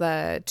is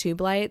the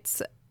tube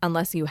lights.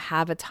 Unless you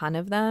have a ton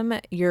of them,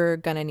 you're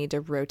going to need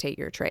to rotate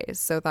your trays.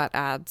 So that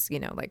adds, you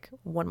know, like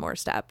one more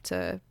step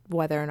to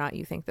whether or not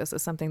you think this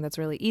is something that's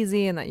really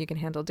easy and that you can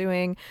handle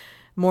doing.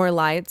 More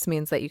lights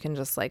means that you can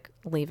just like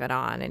leave it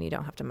on and you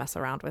don't have to mess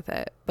around with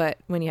it. But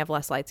when you have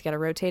less lights, you got to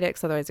rotate it,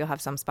 because otherwise you'll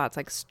have some spots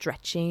like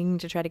stretching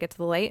to try to get to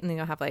the light, and then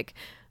you'll have like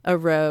a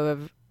row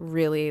of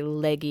really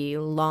leggy,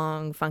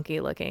 long, funky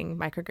looking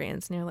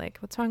microgreens. And you're like,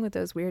 what's wrong with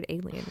those weird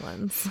alien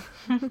ones?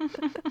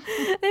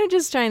 They're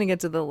just trying to get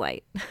to the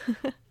light.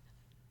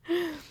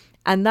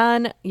 And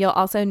then you'll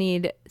also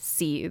need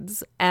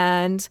seeds.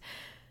 And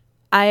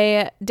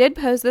I did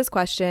pose this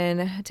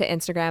question to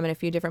Instagram and a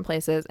few different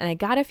places, and I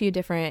got a few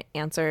different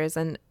answers.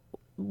 And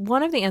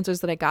one of the answers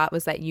that I got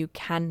was that you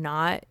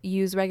cannot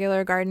use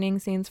regular gardening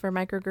seeds for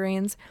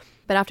microgreens.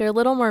 But after a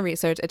little more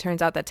research, it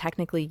turns out that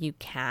technically you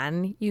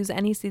can use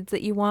any seeds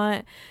that you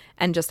want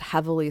and just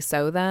heavily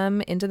sow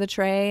them into the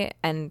tray.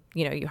 And,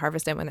 you know, you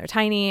harvest them when they're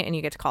tiny and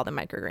you get to call them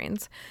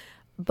microgreens.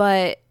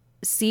 But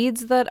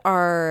seeds that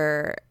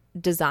are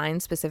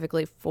designed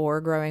specifically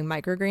for growing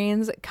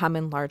microgreens come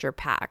in larger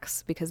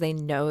packs, because they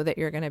know that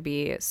you're going to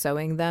be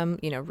sowing them,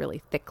 you know,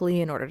 really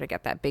thickly in order to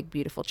get that big,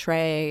 beautiful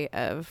tray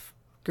of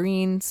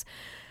greens.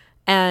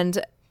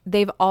 And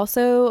they've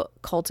also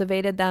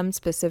cultivated them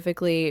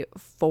specifically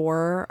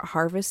for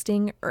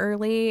harvesting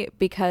early,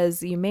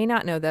 because you may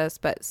not know this,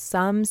 but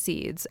some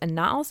seeds, and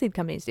not all seed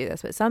companies do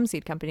this, but some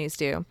seed companies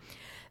do,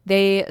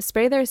 they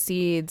spray their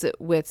seeds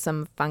with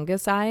some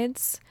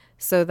fungicides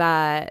so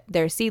that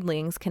their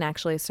seedlings can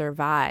actually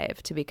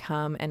survive to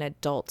become an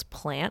adult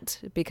plant,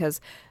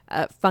 because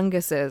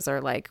funguses are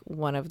like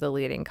one of the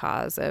leading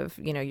cause of,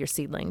 you know, your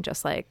seedling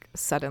just like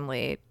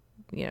suddenly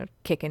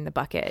kicking the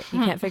bucket. You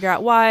can't figure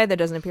out why. There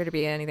doesn't appear to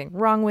be anything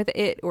wrong with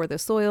it or the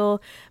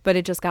soil, but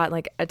it just got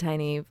like a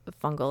tiny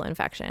fungal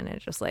infection.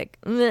 It's just like,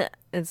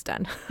 it's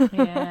done.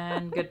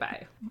 And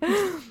goodbye.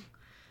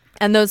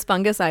 And those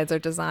fungicides are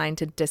designed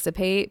to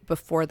dissipate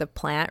before the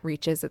plant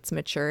reaches its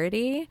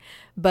maturity.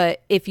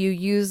 But if you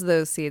use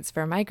those seeds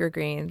for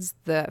microgreens,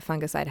 the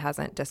fungicide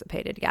hasn't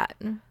dissipated yet.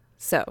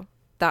 So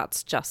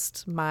that's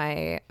just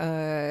my,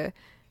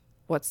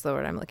 what's the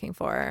word I'm looking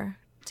for?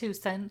 2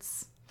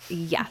 cents.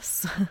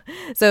 Yes.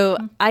 So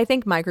I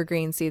think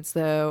microgreen seeds,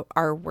 though,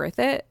 are worth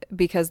it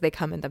because they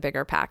come in the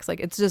bigger packs.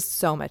 Like, it's just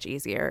so much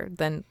easier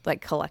than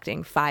like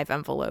collecting 5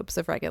 envelopes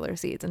of regular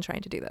seeds and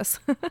trying to do this.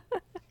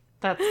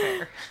 That's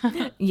fair.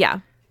 Yeah.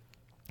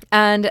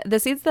 And the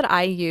seeds that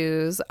I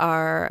use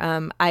are,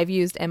 I've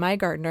used M.I.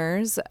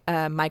 Gardner's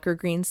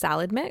microgreen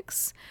salad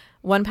mix.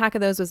 1 pack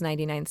of those was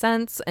 99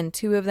 cents, and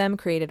 2 of them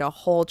created a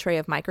whole tray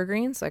of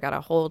microgreens. So I got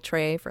a whole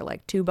tray for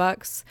like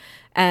 $2.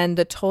 And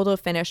the total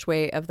finished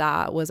weight of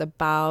that was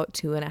about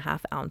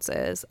 2.5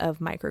 ounces of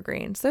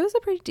microgreens. So it was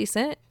a pretty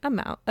decent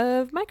amount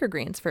of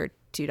microgreens for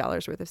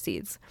 $2 worth of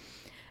seeds.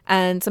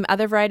 And some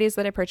other varieties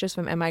that I purchased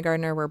from M.I.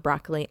 Gardner were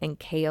broccoli and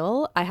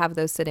kale. I have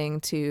those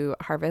sitting to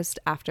harvest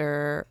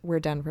after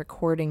we're done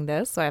recording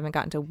this, so I haven't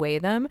gotten to weigh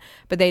them,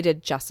 but they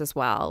did just as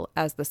well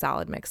as the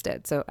salad mix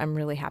did, so I'm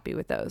really happy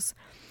with those.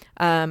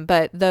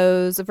 But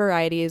those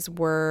varieties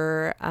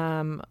were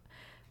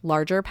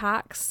larger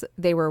packs.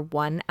 They were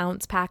 1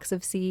 ounce packs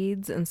of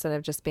seeds instead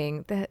of just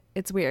being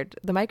it's weird.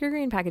 The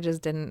microgreen packages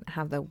didn't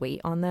have the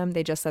weight on them.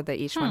 They just said that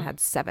each one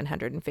had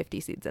 750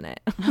 seeds in it.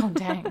 Oh,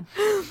 dang.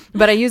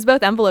 But I used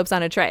both envelopes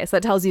on a tray. So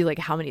that tells you like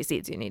how many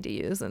seeds you need to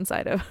use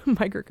inside of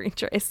microgreen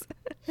trays.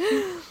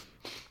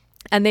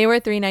 And they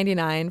were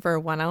 $3.99 for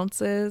 1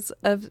 ounces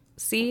of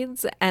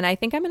seeds. And I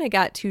think I'm going to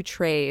get 2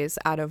 trays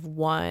out of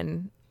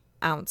 1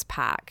 ounce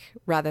pack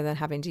rather than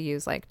having to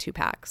use like 2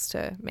 packs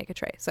to make a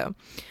tray. So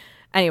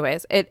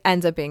anyways, it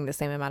ends up being the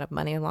same amount of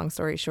money, long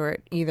story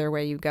short, either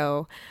way you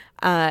go.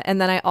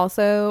 And then I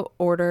also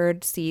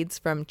ordered seeds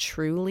from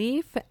True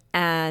Leaf.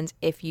 And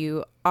if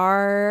you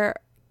are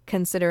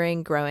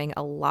considering growing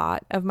a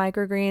lot of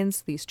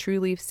microgreens, these True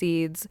Leaf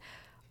seeds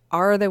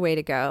are the way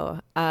to go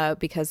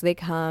because they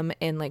come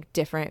in like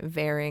different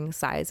varying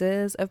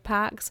sizes of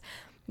packs.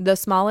 The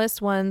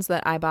smallest ones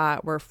that I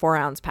bought were 4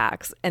 ounce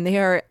packs, and they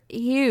are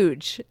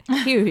huge,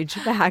 huge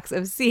packs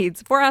of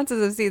seeds. 4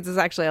 ounces of seeds is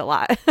actually a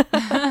lot.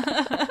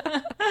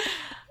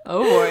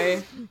 Oh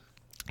boy.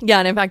 Yeah,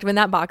 and in fact, when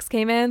that box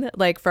came in,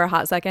 like for a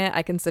hot second,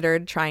 I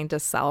considered trying to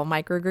sell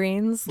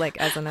microgreens like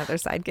as another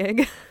side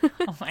gig.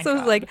 Oh my So God. it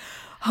was like,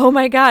 oh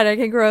my God, I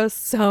can grow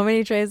so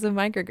many trays of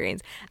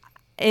microgreens.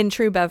 In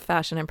true Bev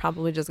fashion, I'm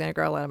probably just going to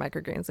grow a lot of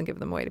microgreens and give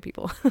them away to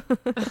people.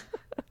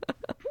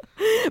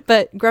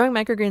 But growing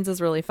microgreens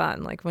is really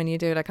fun. Like when you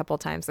do it a couple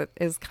times, it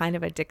is kind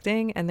of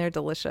addicting and they're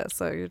delicious.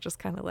 So you're just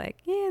kind of like,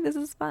 yeah, this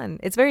is fun.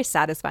 It's very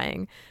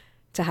satisfying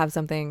to have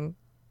something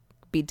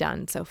be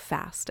done so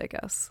fast, I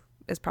guess,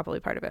 is probably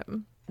part of it.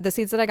 The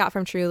seeds that I got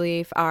from True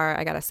Leaf are,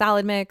 I got a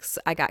salad mix,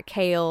 I got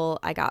kale,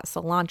 I got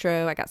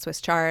cilantro, I got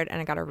Swiss chard,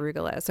 and I got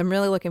arugula. So I'm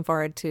really looking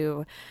forward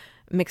to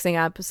mixing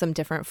up some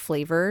different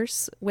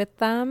flavors with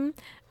them.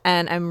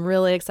 And I'm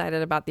really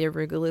excited about the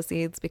arugula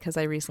seeds because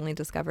I recently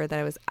discovered that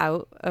I was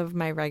out of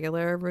my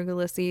regular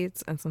arugula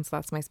seeds. And since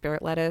that's my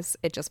spirit lettuce,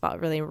 it just felt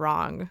really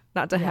wrong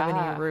not to have any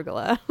Yeah.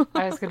 arugula.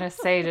 I was going to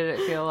say, did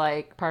it feel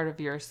like part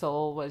of your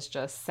soul was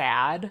just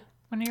sad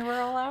when you were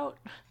all out?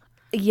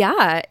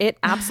 Yeah, it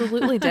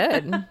absolutely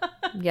did.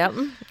 Yep.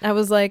 I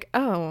was like,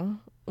 oh,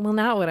 well,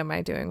 now what am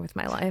I doing with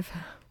my life?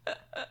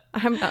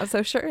 I'm not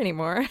so sure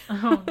anymore.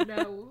 Oh,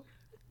 no.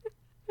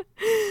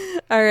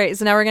 All right,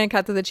 so now we're going to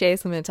cut to the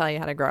chase. I'm going to tell you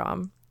how to grow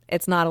them.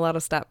 It's not a lot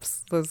of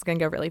steps, so it's going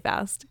to go really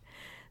fast.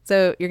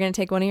 So you're going to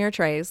take one of your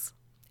trays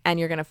and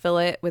you're going to fill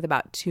it with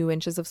about 2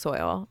 inches of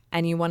soil,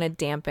 and you want to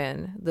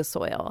dampen the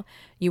soil.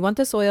 You want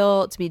the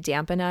soil to be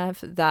damp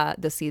enough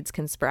that the seeds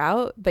can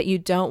sprout, but you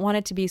don't want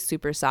it to be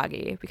super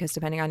soggy because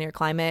depending on your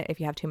climate, if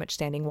you have too much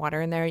standing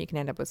water in there, you can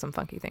end up with some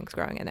funky things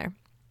growing in there.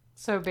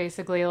 So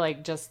basically,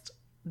 like just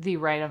the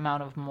right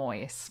amount of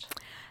moist.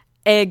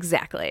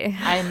 Exactly.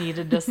 I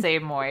needed to say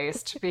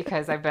moist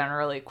because I've been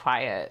really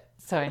quiet.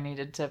 So I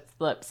needed to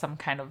flip some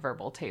kind of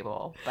verbal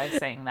table by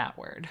saying that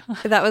word.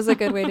 That was a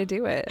good way to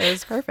do it. It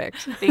was perfect.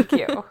 Thank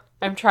you.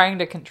 I'm trying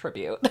to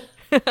contribute.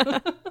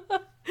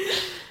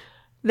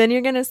 Then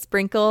you're going to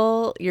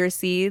sprinkle your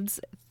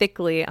seeds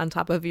thickly on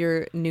top of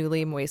your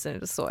newly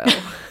moistened soil.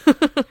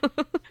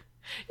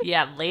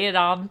 Yeah, lay it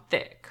on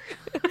thick.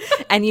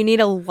 And you need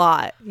a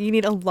lot. You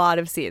need a lot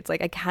of seeds.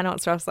 Like, I cannot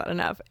stress that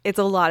enough. It's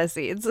a lot of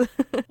seeds.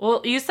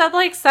 Well, you said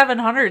like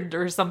 700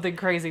 or something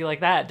crazy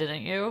like that,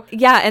 didn't you?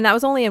 Yeah, and that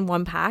was only in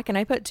 1 pack, and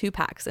I put 2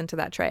 packs into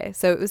that tray.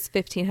 So it was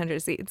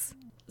 1,500 seeds.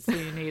 So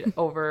you need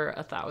over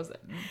 1,000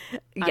 on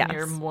Yes.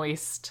 your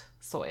moist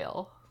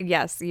soil.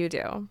 Yes, you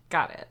do.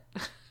 Got it.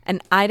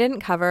 And I didn't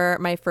cover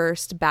my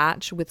first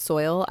batch with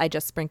soil. I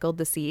just sprinkled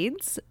the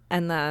seeds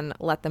and then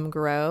let them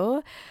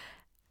grow.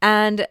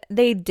 And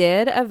they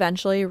did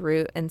eventually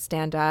root and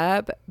stand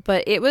up,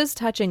 but it was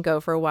touch and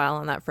go for a while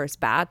on that first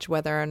batch,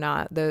 whether or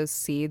not those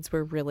seeds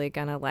were really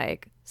gonna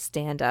like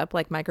stand up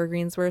like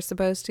microgreens were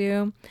supposed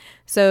to.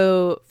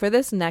 So for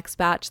this next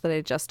batch that I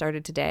just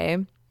started today,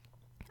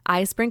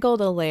 I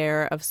sprinkled a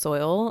layer of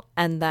soil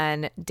and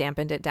then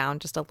dampened it down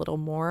just a little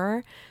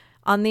more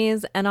on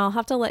these. And I'll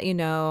have to let you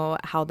know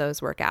how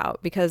those work out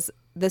because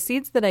the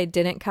seeds that I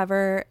didn't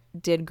cover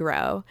did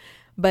grow.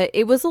 But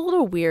it was a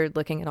little weird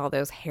looking at all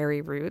those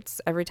hairy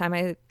roots every time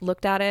I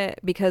looked at it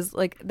because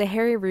like the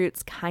hairy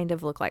roots kind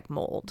of look like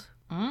mold.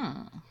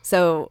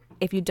 So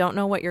if you don't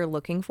know what you're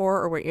looking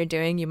for or what you're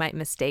doing, you might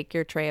mistake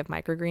your tray of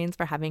microgreens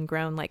for having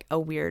grown like a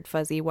weird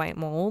fuzzy white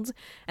mold.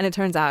 And it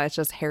turns out it's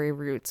just hairy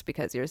roots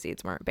because your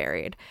seeds weren't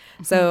buried.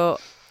 So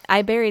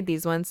I buried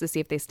these ones to see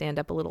if they stand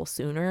up a little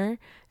sooner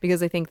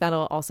because I think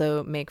that'll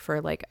also make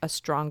for like a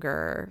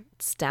stronger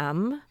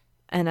stem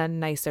and a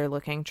nicer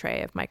looking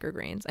tray of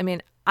microgreens. I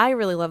mean, I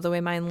really love the way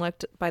mine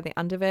looked by the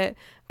end of it,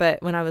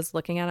 but when I was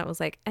looking at it, I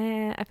was like,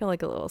 I feel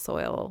like a little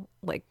soil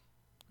like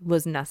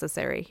was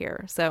necessary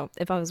here. So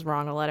if I was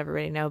wrong, I'll let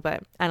everybody know,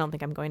 but I don't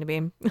think I'm going to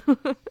be.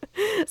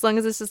 As long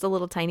as it's just a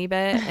little tiny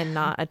bit and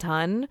not a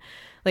ton,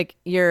 like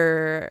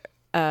your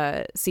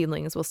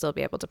seedlings will still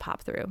be able to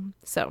pop through.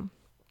 So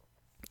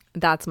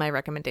that's my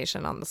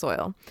recommendation on the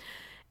soil.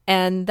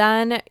 And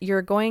then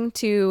you're going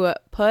to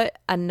put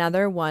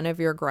another one of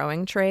your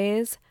growing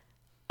trays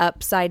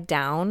upside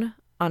down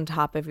on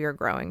top of your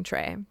growing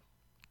tray.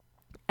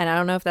 And I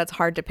don't know if that's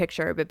hard to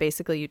picture, but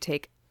basically you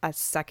take a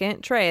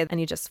second tray and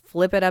you just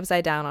flip it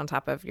upside down on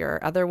top of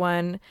your other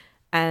one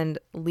and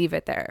leave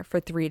it there for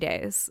 3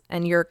 days.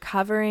 And you're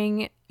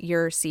covering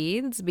your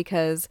seeds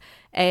because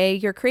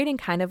you're creating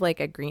kind of like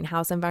a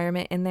greenhouse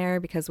environment in there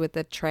because with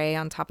the tray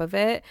on top of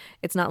it,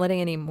 it's not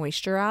letting any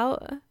moisture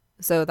out.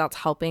 So that's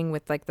helping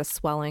with like the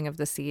swelling of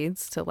the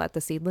seeds to let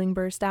the seedling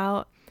burst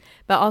out.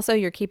 But also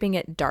you're keeping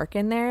it dark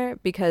in there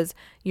because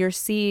your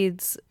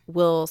seeds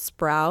will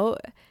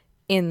sprout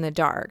in the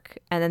dark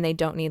and then they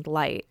don't need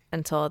light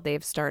until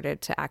they've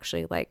started to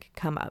actually like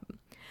come up.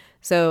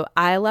 So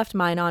I left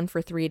mine on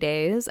for 3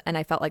 days and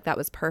I felt like that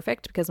was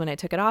perfect because when I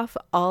took it off,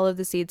 all of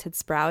the seeds had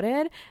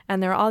sprouted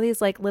and there are all these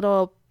like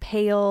little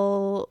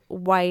pale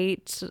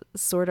white,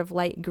 sort of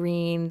light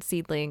green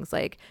seedlings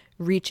like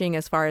reaching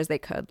as far as they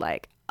could,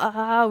 like,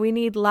 we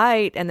need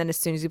light. And then as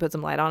soon as you put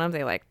some light on them,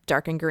 they like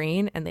darken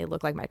green and they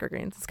look like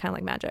microgreens. It's kind of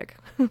like magic.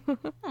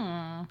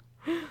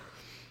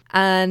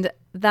 And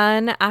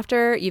then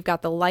after you've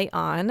got the light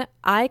on,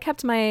 I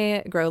kept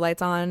my grow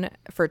lights on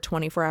for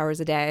 24 hours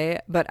a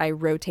day, but I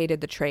rotated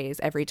the trays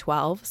every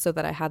 12 so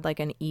that I had like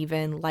an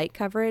even light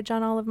coverage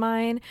on all of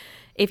mine.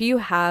 If you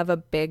have a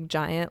big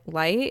giant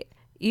light,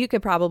 you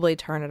could probably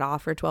turn it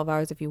off for 12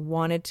 hours if you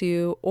wanted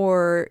to,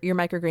 or your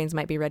microgreens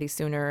might be ready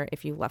sooner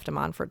if you left them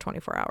on for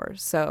 24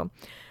 hours. So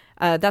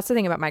that's the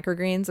thing about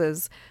microgreens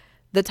is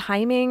the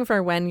timing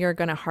for when you're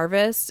going to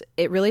harvest.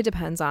 It really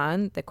depends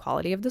on the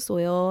quality of the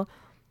soil,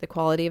 the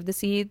quality of the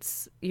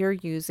seeds you're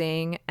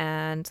using,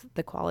 and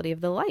the quality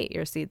of the light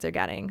your seeds are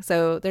getting.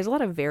 So there's a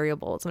lot of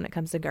variables when it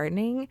comes to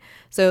gardening.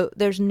 So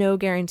there's no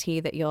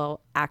guarantee that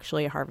you'll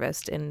actually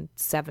harvest in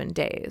 7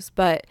 days,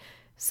 but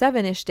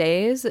 7-ish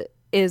days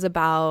is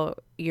about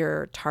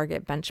your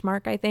target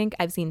benchmark, I think.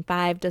 I've seen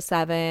 5 to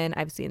 7,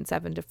 I've seen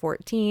 7 to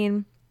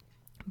 14.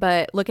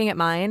 But looking at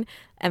mine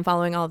and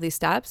following all of these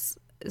steps,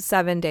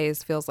 7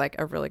 days feels like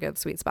a really good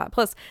sweet spot.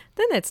 Plus,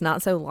 then it's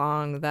not so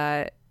long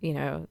that, you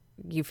know,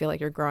 you feel like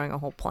you're growing a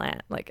whole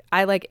plant. Like,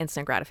 I like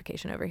instant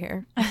gratification over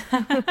here.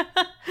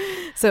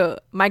 So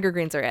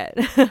microgreens are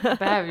it.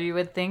 Bev, you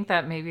would think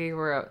that maybe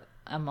we're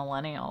a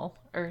millennial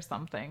or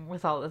something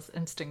with all this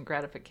instant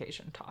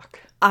gratification talk.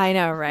 I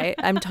know, right?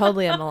 I'm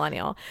totally a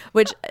millennial.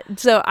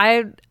 So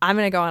I'm going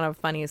to go on a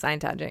funny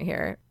side tangent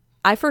here.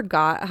 I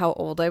forgot how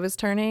old I was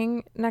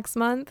turning next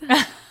month.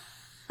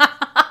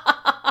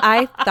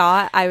 I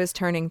thought I was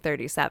turning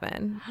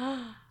 37.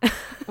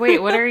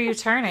 Wait, what are you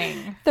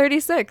turning?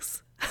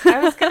 36.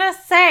 I was going to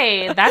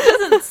say, that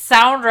doesn't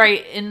sound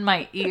right in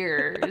my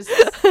ears.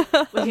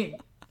 Like,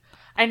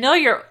 I know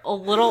you're a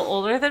little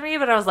older than me,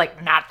 but I was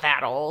like, not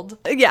that old.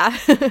 Yeah.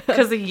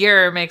 Because a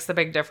year makes a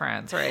big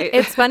difference, right?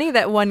 It's funny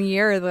that 1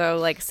 year, though,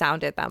 like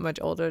sounded that much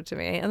older to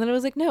me. And then I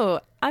was like,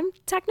 no, I'm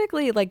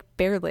technically like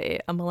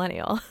barely a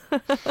millennial.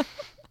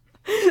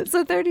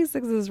 So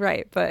 36 is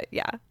right. But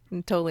yeah,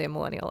 I'm totally a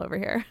millennial over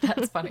here.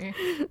 That's funny.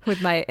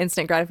 With my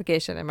instant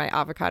gratification and my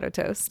avocado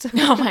toast.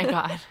 Oh my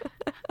God.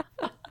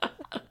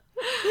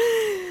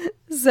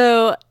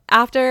 So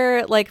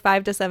after like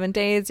 5 to 7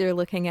 days, you're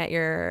looking at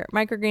your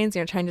microgreens,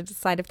 you're trying to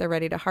decide if they're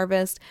ready to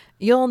harvest.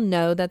 You'll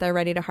know that they're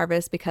ready to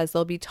harvest because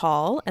they'll be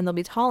tall, and they'll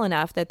be tall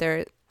enough that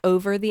they're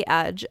over the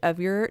edge of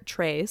your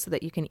tray so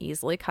that you can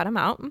easily cut them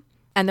out.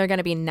 And they're going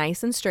to be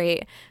nice and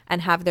straight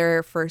and have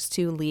their first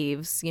 2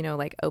 leaves, you know,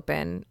 like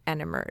open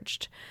and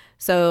emerged.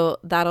 So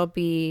that'll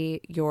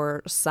be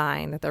your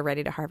sign that they're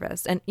ready to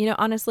harvest. And, you know,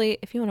 honestly,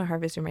 if you want to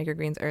harvest your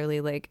microgreens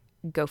early, like,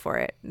 go for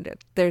it.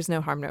 There's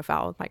no harm, no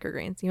foul with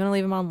microgreens. You want to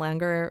leave them on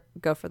longer,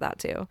 go for that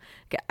too.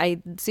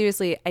 I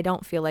seriously, I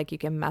don't feel like you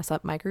can mess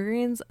up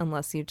microgreens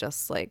unless you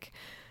just like,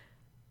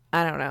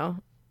 I don't know.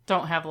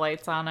 Don't have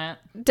lights on it.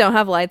 Don't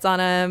have lights on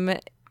them.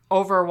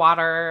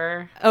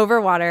 Overwater,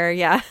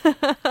 yeah.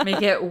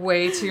 Make it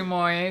way too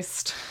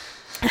moist.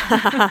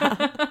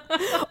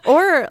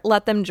 Or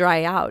let them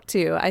dry out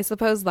too. I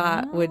suppose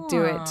that would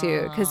do it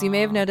too, because you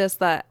may have noticed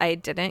that I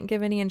didn't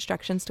give any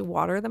instructions to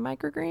water the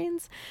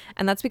microgreens,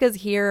 and that's because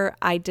here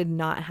I did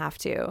not have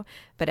to,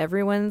 but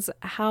everyone's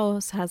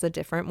house has a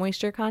different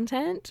moisture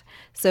content,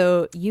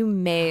 so you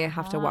may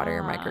have to water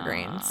your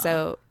microgreens.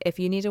 So if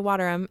you need to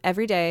water them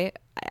every day,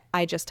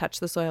 I just touched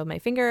the soil with my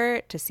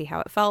finger to see how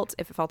it felt.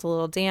 If it felt a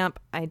little damp,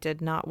 I did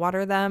not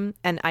water them,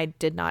 and I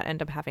did not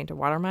end up having to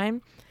water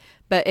mine.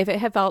 But if it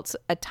had felt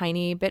a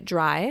tiny bit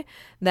dry,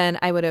 then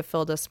I would have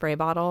filled a spray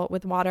bottle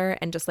with water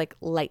and just like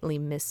lightly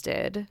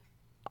misted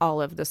all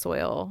of the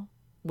soil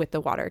with the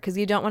water. Because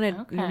you don't want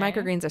to, your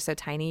microgreens are so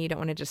tiny, you don't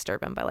want to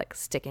disturb them by like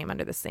sticking them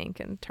under the sink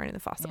and turning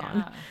the faucet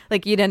on.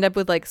 Like you'd end up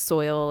with like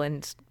soil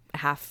and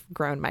half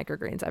grown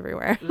microgreens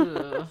everywhere.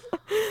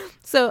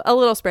 So a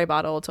little spray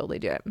bottle will totally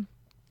do it.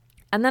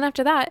 And then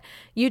after that,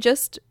 you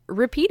just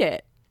repeat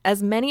it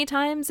as many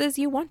times as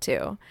you want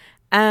to.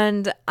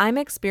 And I'm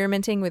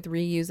experimenting with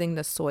reusing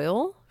the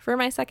soil for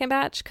my second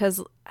batch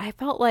because I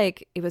felt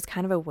like it was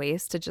kind of a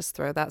waste to just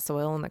throw that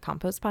soil in the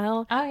compost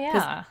pile. Oh,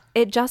 yeah.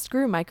 It just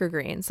grew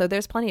microgreens. So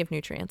there's plenty of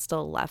nutrients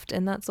still left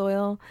in that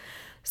soil.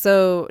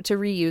 So to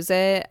reuse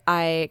it,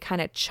 I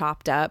kind of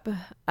chopped up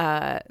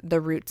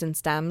the roots and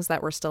stems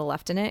that were still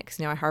left in it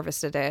because, I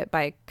harvested it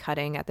by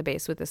cutting at the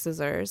base with the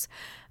scissors.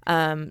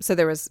 So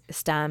there was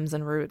stems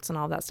and roots and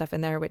all that stuff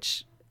in there,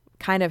 which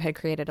kind of had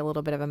created a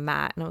little bit of a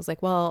mat. And I was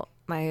like, well,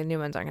 my new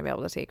ones aren't gonna be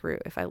able to take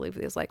root if I leave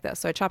these like this.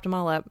 So I chopped them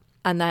all up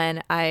and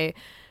then I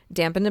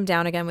dampened them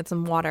down again with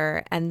some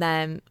water. And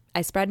then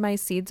I spread my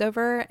seeds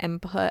over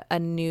and put a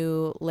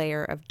new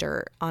layer of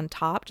dirt on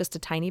top, just a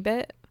tiny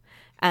bit,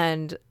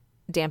 and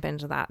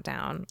dampened that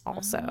down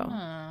also.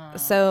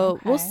 So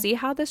we'll see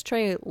how this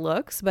tray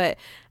looks, but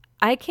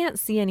I can't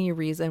see any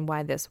reason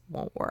why this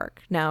won't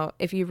work. Now,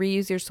 if you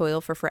reuse your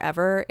soil for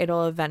forever,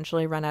 it'll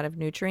eventually run out of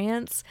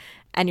nutrients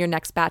and your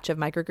next batch of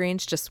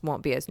microgreens just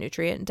won't be as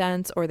nutrient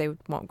dense, or they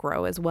won't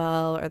grow as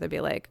well, or they'll be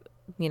like,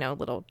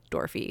 little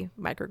dwarfy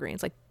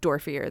microgreens, like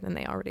dwarfier than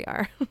they already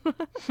are.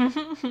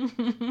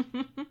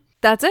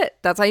 That's it.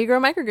 That's how you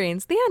grow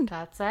microgreens. The end.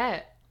 That's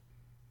it.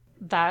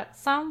 That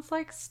sounds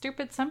like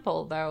stupid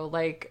simple though.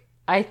 Like,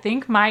 I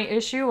think my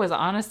issue was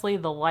honestly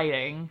the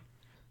lighting.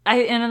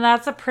 And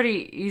that's a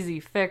pretty easy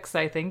fix,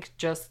 I think.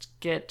 Just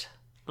get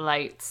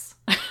lights.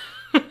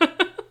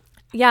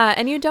 Yeah,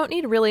 and you don't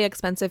need really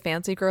expensive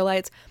fancy grow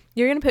lights.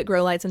 You're going to put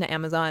grow lights into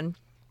Amazon,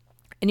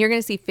 and you're going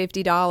to see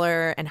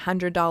 $50 and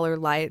 $100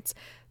 lights.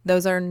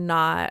 Those are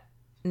not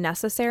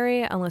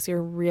necessary unless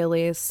you're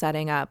really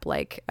setting up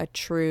like a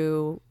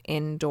true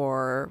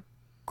indoor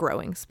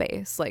growing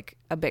space, like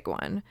a big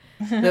one.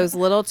 Those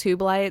little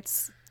tube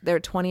lights, they're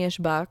 20-ish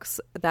bucks.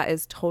 That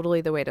is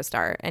totally the way to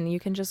start. And you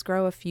can just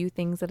grow a few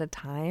things at a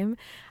time.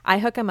 I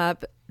hook them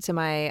up to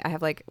I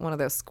have like one of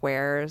those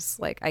squares,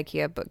 like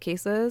IKEA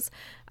bookcases.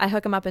 I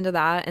hook them up into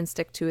that and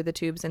stick 2 of the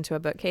tubes into a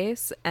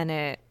bookcase, and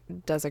it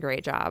does a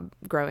great job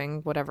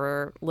growing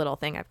whatever little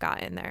thing I've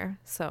got in there.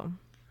 So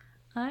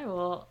I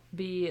will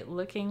be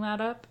looking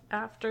that up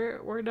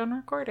after we're done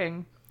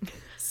recording.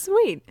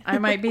 Sweet. I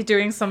might be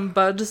doing some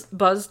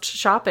buzzed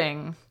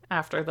shopping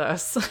after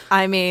this.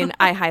 I mean,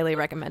 I highly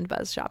recommend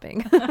buzz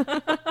shopping.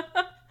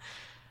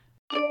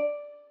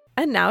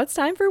 And now it's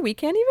time for We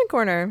Can't Even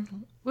Corner.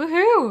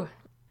 Woohoo!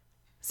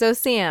 So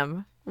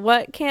Sam,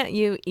 what can't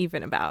you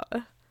even about?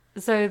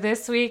 So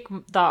this week,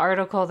 the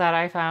article that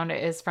I found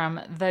is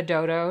from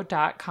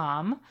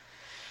thedodo.com.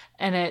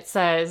 And it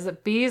says,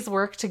 bees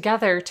work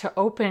together to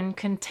open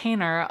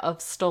container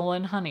of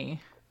stolen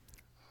honey.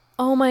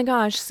 Oh my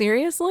gosh,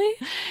 seriously?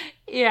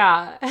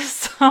 Yeah.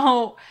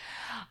 So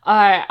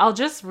I'll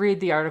just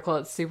read the article.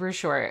 It's super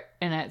short.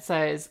 And it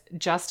says,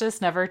 justice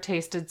never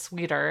tasted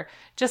sweeter.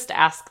 Just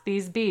ask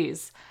these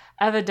bees.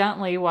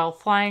 Evidently, while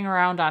flying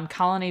around on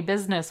colony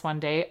business one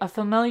day, a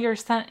familiar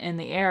scent in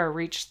the air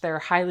reached their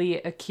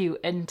highly acute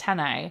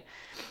antennae.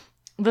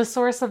 The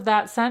source of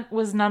that scent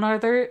was none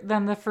other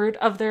than the fruit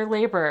of their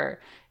labor.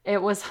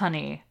 It was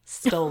honey,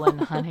 stolen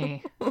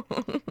honey.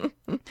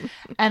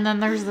 And then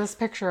there's this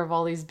picture of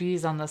all these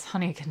bees on this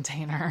honey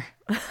container.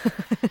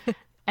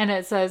 And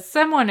it says,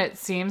 someone, it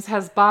seems,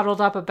 has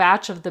bottled up a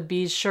batch of the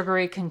bees'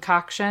 sugary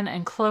concoction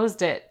and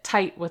closed it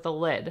tight with a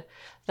lid.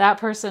 That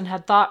person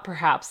had thought,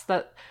 perhaps,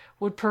 that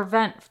would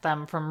prevent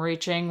them from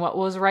reaching what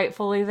was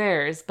rightfully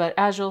theirs. But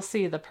as you'll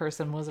see, the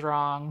person was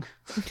wrong.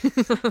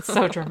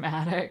 So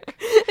dramatic.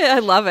 I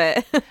love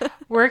it.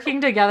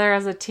 Working together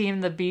as a team,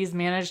 the bees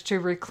managed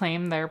to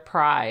reclaim their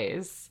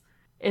prize.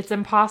 It's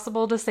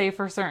impossible to say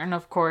for certain,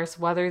 of course,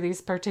 whether these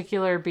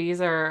particular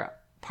bees are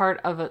part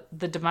of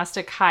the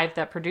domestic hive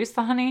that produced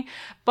the honey.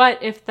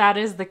 But if that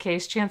is the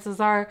case, chances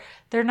are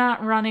they're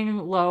not running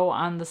low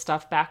on the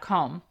stuff back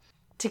home.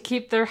 To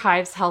keep their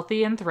hives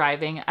healthy and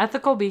thriving,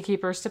 ethical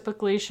beekeepers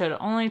typically should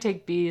only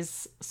take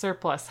bees'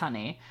 surplus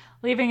honey,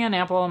 leaving an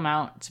ample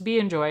amount to be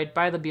enjoyed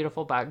by the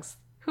beautiful bugs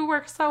who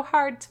work so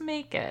hard to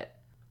make it.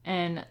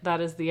 And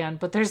that is the end.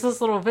 But there's this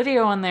little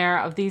video in there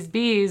of these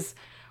bees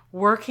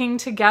working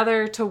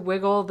together to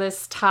wiggle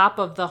this top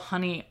of the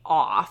honey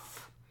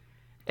off.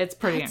 It's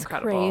pretty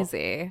incredible.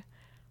 Crazy.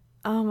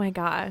 Oh my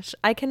gosh.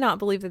 I cannot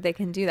believe that they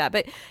can do that.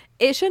 But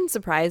it shouldn't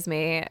surprise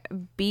me.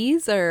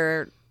 Bees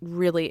are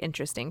really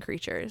interesting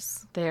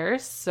creatures. They're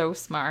so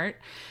smart.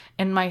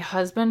 And my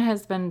husband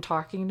has been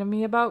talking to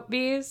me about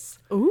bees.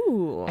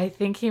 Ooh. I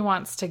think he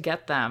wants to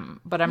get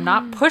them, but I'm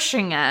not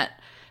pushing it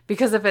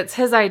because if it's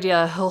his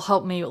idea, he'll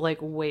help me like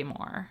way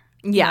more.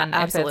 Yeah, than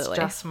absolutely. If it's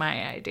just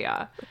my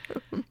idea.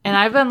 And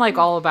I've been like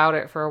all about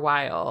it for a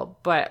while,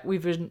 but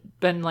we've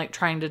been like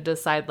trying to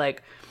decide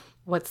like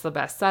what's the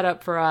best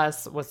setup for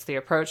us? What's the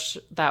approach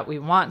that we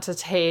want to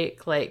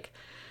take? Like,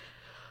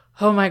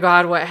 oh my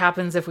God, what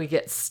happens if we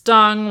get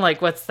stung?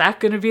 Like, what's that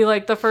going to be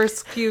like the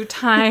first few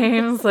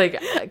times?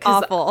 Like,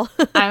 awful.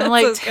 I'm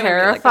like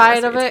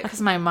terrified of it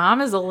because my mom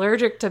is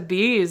allergic to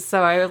bees.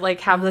 So I would like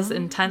have this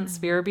intense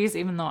fear of bees,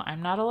 even though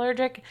I'm not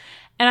allergic.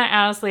 And I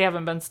honestly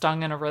haven't been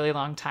stung in a really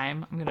long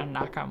time. I'm going to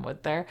knock on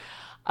wood there.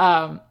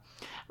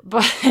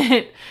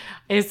 But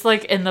it's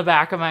like in the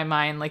back of my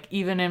mind, like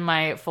even in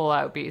my full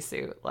out bee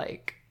suit,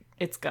 like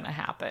it's going to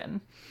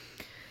happen.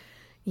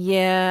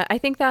 Yeah, I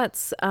think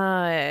that's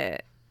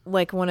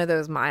like one of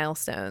those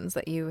milestones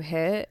that you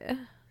hit as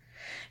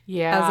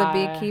a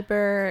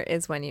beekeeper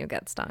is when you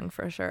get stung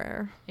for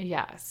sure.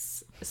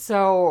 Yes.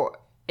 So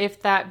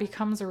if that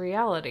becomes a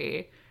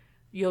reality,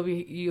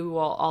 you will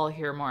all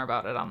hear more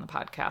about it on the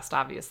podcast,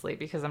 obviously,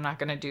 because I'm not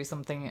going to do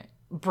something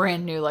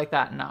brand new like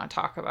that and not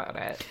talk about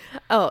it.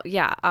 Oh,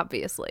 yeah,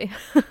 obviously.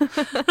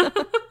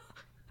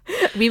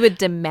 We would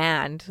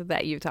demand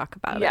that you talk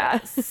about it.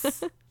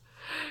 Yes.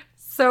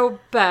 So,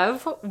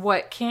 Bev,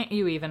 what can't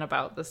you even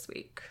about this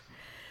week?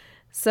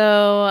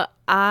 So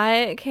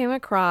I came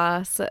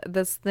across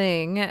this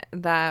thing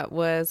that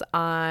was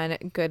on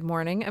Good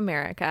Morning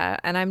America,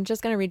 and I'm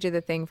just going to read you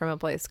the thing from a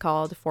place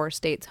called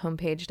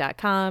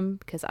 4stateshomepage.com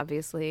because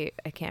obviously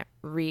I can't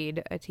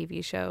read a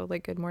TV show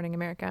like Good Morning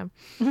America.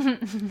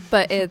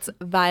 But it's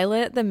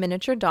Violet the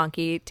miniature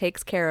donkey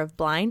takes care of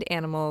blind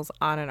animals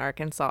on an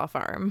Arkansas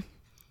farm.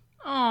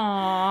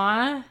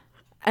 Aww.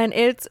 And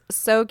it's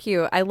so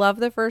cute. I love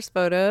the first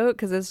photo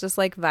because it's just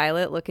like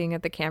Violet looking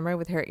at the camera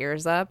with her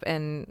ears up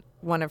and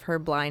one of her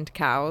blind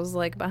cows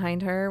like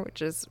behind her,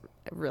 which is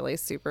really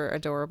super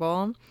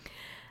adorable.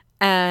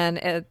 And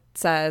it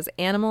says,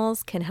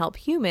 animals can help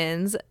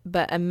humans,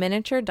 but a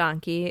miniature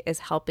donkey is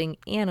helping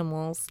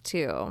animals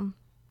too.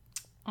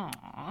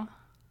 Aww.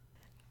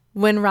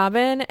 When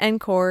Robin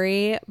and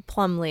Corey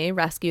Plumley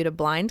rescued a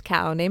blind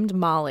cow named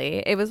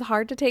Molly, it was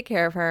hard to take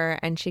care of her,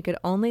 and she could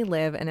only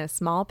live in a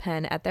small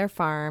pen at their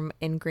farm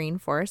in Green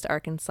Forest,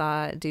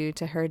 Arkansas, due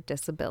to her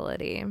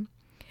disability.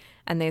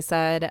 And they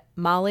said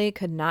Molly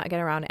could not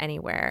get around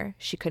anywhere.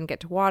 She couldn't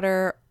get to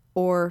water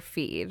or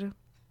feed.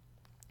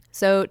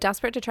 So,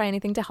 desperate to try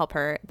anything to help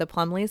her, the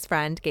Plumleys'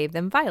 friend gave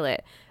them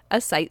Violet,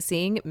 a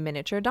sightseeing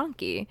miniature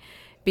donkey,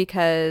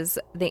 because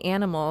the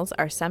animals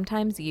are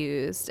sometimes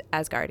used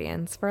as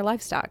guardians for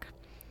livestock.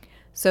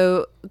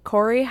 So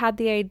Corey had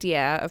the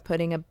idea of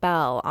putting a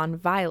bell on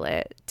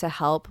Violet to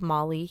help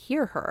Molly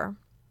hear her.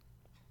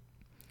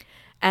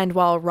 And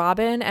while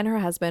Robin and her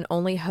husband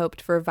only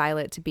hoped for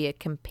Violet to be a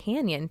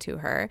companion to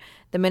her,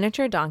 the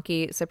miniature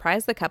donkey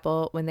surprised the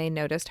couple when they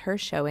noticed her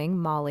showing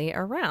Molly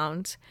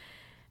around.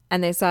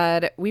 And they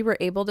said, we were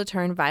able to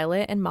turn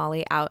Violet and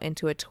Molly out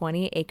into a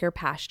 20-acre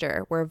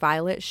pasture where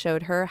Violet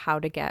showed her how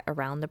to get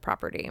around the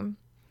property.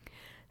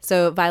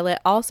 So Violet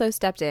also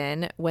stepped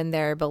in when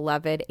their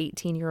beloved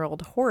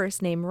 18-year-old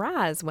horse named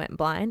Raz went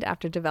blind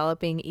after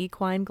developing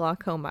equine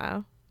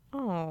glaucoma.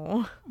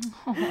 Oh.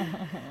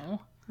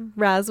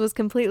 Raz was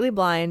completely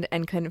blind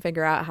and couldn't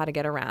figure out how to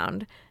get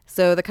around.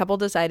 So the couple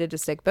decided to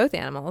stick both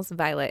animals,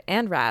 Violet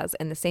and Raz,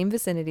 in the same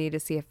vicinity to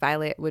see if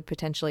Violet would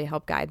potentially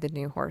help guide the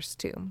new horse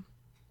too.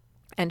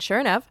 And sure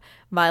enough,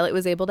 Violet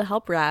was able to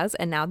help Raz,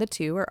 and now the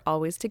two are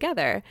always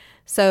together.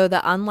 So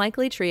the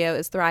unlikely trio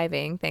is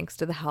thriving thanks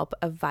to the help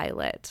of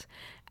Violet.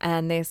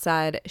 And they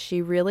said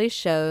she really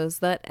shows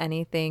that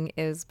anything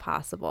is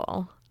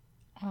possible.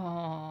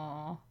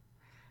 Oh,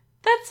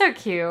 that's so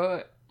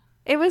cute.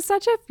 It was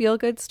such a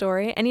feel-good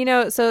story. And, you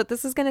know, so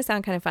this is going to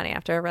sound kind of funny.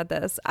 After I read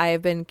this,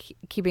 I've been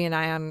keeping an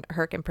eye on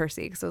Herc and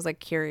Percy because I was, like,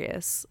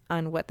 curious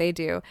on what they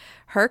do.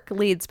 Herc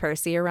leads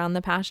Percy around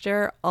the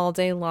pasture all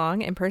day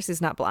long, and Percy's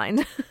not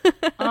blind.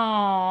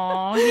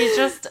 Oh,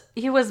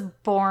 he was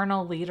born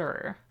a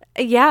leader.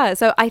 Yeah,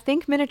 so I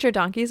think miniature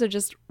donkeys are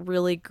just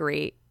really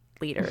great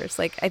leaders.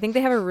 Like, I think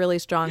they have a really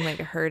strong, like,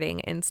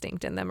 herding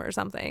instinct in them or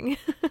something.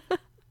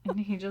 And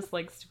he just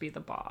likes to be the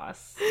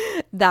boss.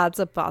 That's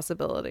a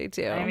possibility,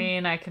 too. I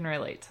mean, I can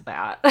relate to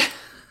that.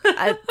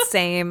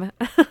 Same.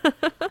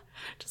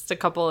 Just a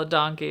couple of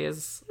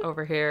donkeys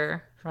over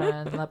here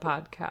running the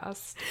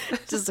podcast.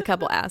 Just a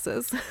couple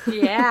asses.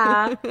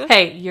 Yeah.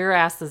 Hey, your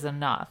ass is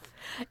enough.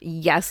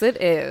 Yes,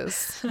 it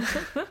is.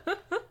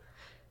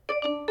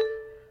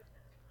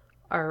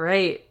 All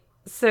right.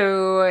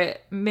 So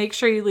make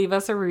sure you leave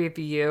us a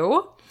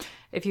review.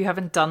 If you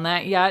haven't done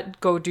that yet,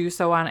 go do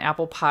so on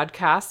Apple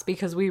Podcasts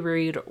because we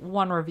read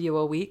 1 review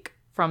a week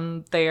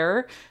from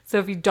there. So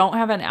if you don't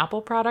have an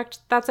Apple product,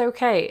 that's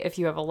okay. If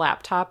you have a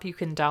laptop, you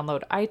can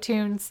download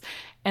iTunes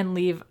and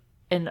leave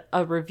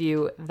a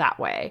review that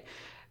way.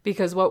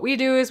 Because what we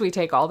do is we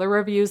take all the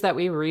reviews that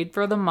we read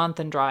for the month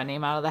and draw a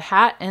name out of the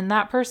hat, and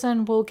that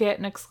person will get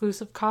an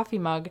exclusive coffee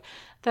mug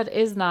that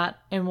is not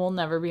and will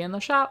never be in the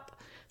shop.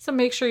 So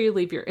make sure you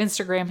leave your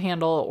Instagram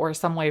handle or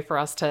some way for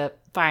us to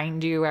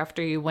find you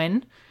after you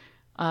win,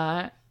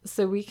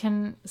 so we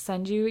can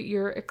send you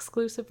your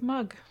exclusive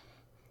mug.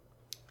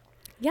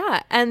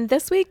 Yeah, and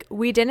this week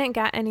we didn't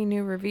get any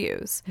new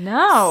reviews.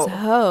 No.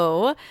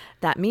 So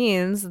that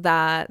means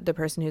that the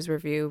person whose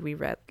review we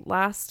read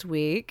last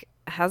week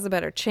has a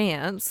better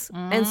chance,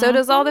 and so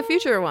does all the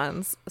future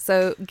ones.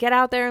 So get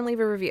out there and leave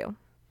a review.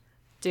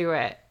 Do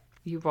it.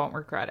 You won't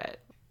regret it.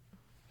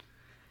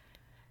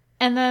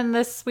 And then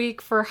this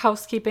week for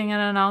housekeeping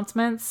and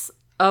announcements,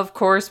 of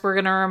course, we're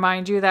going to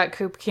remind you that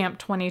Coop Camp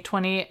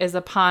 2020 is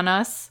upon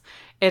us.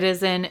 It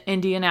is in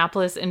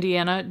Indianapolis,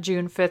 Indiana,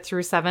 June 5th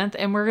through 7th,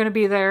 and we're going to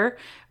be there,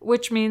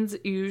 which means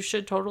you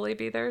should totally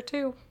be there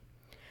too.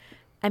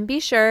 And be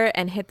sure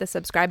and hit the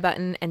subscribe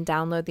button and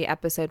download the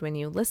episode when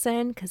you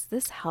listen, because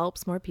this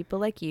helps more people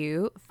like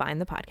you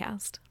find the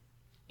podcast.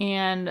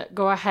 And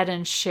go ahead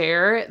and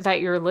share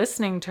that you're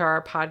listening to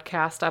our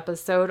podcast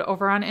episode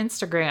over on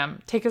Instagram.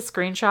 Take a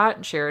screenshot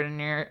and share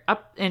it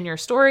in your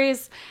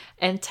stories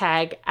and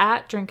tag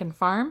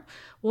 @DrinkandFarm.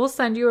 We'll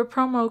send you a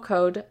promo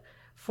code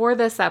for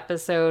this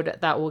episode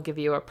that will give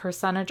you a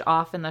percentage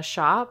off in the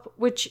shop,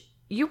 which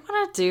you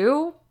want to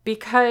do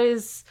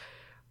because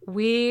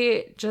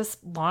we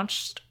just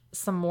launched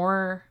some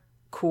more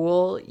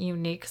cool,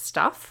 unique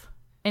stuff.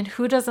 And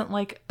who doesn't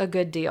like a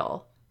good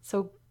deal?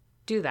 So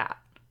do that.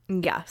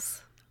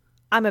 Yes.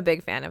 I'm a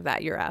big fan of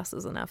that. Your ass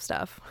is enough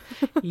stuff.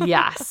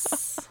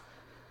 Yes.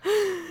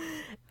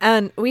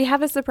 And we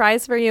have a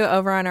surprise for you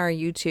over on our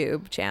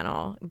YouTube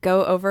channel.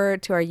 Go over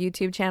to our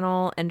YouTube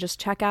channel and just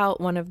check out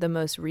one of the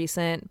most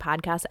recent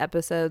podcast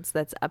episodes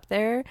that's up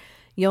there.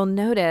 You'll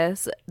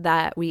notice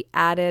that we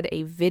added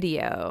a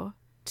video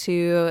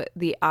to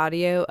the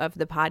audio of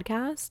the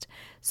podcast.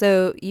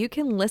 So you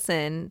can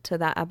listen to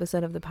that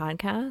episode of the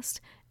podcast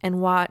and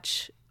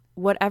watch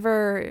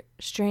whatever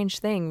strange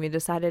thing we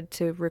decided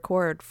to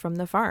record from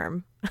the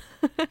farm.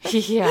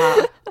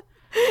 Yeah.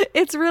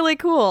 It's really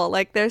cool.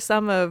 Like there's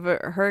some of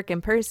Herc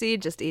and Percy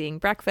just eating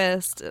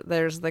breakfast.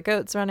 There's the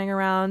goats running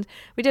around.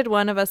 We did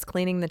one of us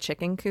cleaning the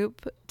chicken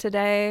coop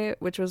today,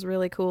 which was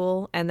really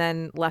cool, and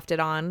then left it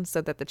on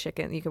so that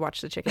you could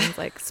watch the chickens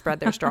like spread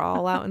their straw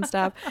all out and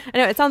stuff. I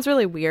know it sounds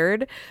really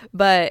weird,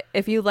 but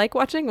if you like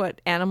watching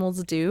what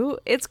animals do,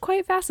 it's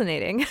quite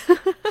fascinating.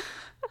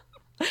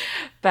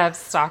 Bev's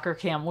stalker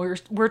cam.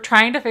 We're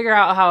trying to figure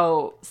out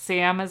how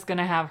Sam is going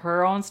to have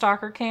her own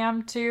stalker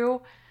cam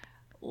too.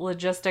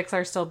 Logistics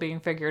are still being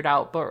figured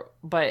out,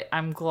 but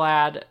I'm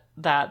glad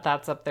that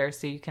that's up there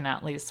so you can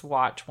at least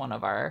watch one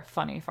of our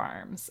funny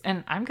farms.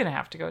 And I'm going to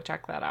have to go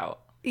check that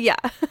out. Yeah.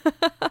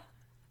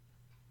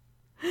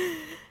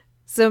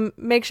 So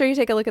make sure you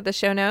take a look at the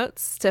show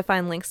notes to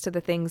find links to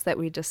the things that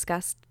we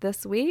discussed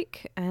this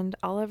week and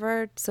all of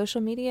our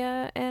social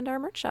media and our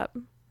merch shop.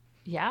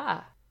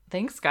 Yeah.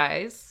 Thanks,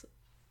 guys.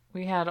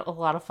 We had a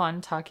lot of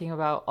fun talking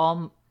about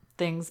all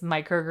things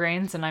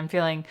microgreens, and I'm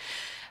feeling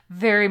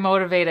very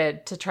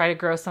motivated to try to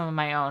grow some of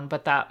my own,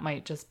 but that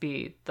might just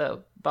be the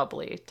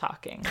bubbly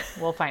talking.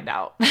 We'll find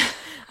out.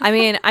 I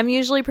mean, I'm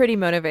usually pretty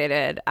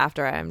motivated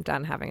after I'm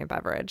done having a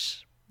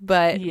beverage,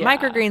 but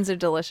microgreens are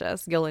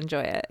delicious. You'll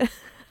enjoy it.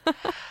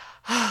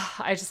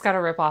 I just got to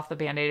rip off the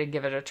Band-Aid and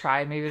give it a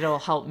try. Maybe it'll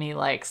help me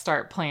like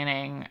start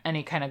planning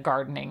any kind of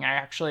gardening I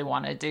actually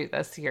want to do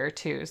this year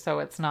too. So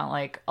it's not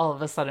like all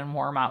of a sudden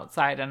warm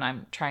outside and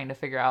I'm trying to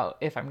figure out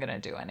if I'm going to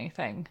do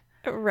anything.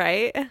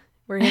 Right?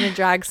 We're going to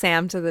drag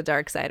Sam to the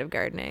dark side of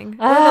gardening.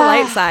 Or the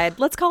light side.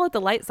 Let's call it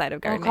the light side of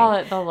gardening. We'll call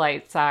it the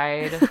light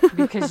side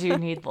because you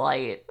need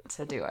light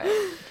to do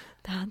it.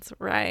 That's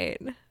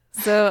right.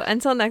 So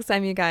until next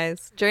time, you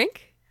guys,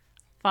 drink,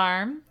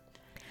 farm,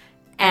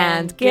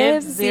 and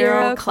give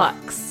zero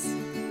clucks.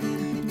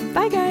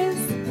 Bye, guys.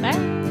 Bye.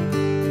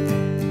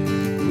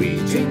 We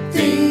drink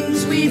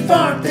things, we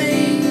farm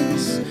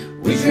things,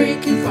 we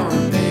drink and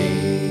farm things.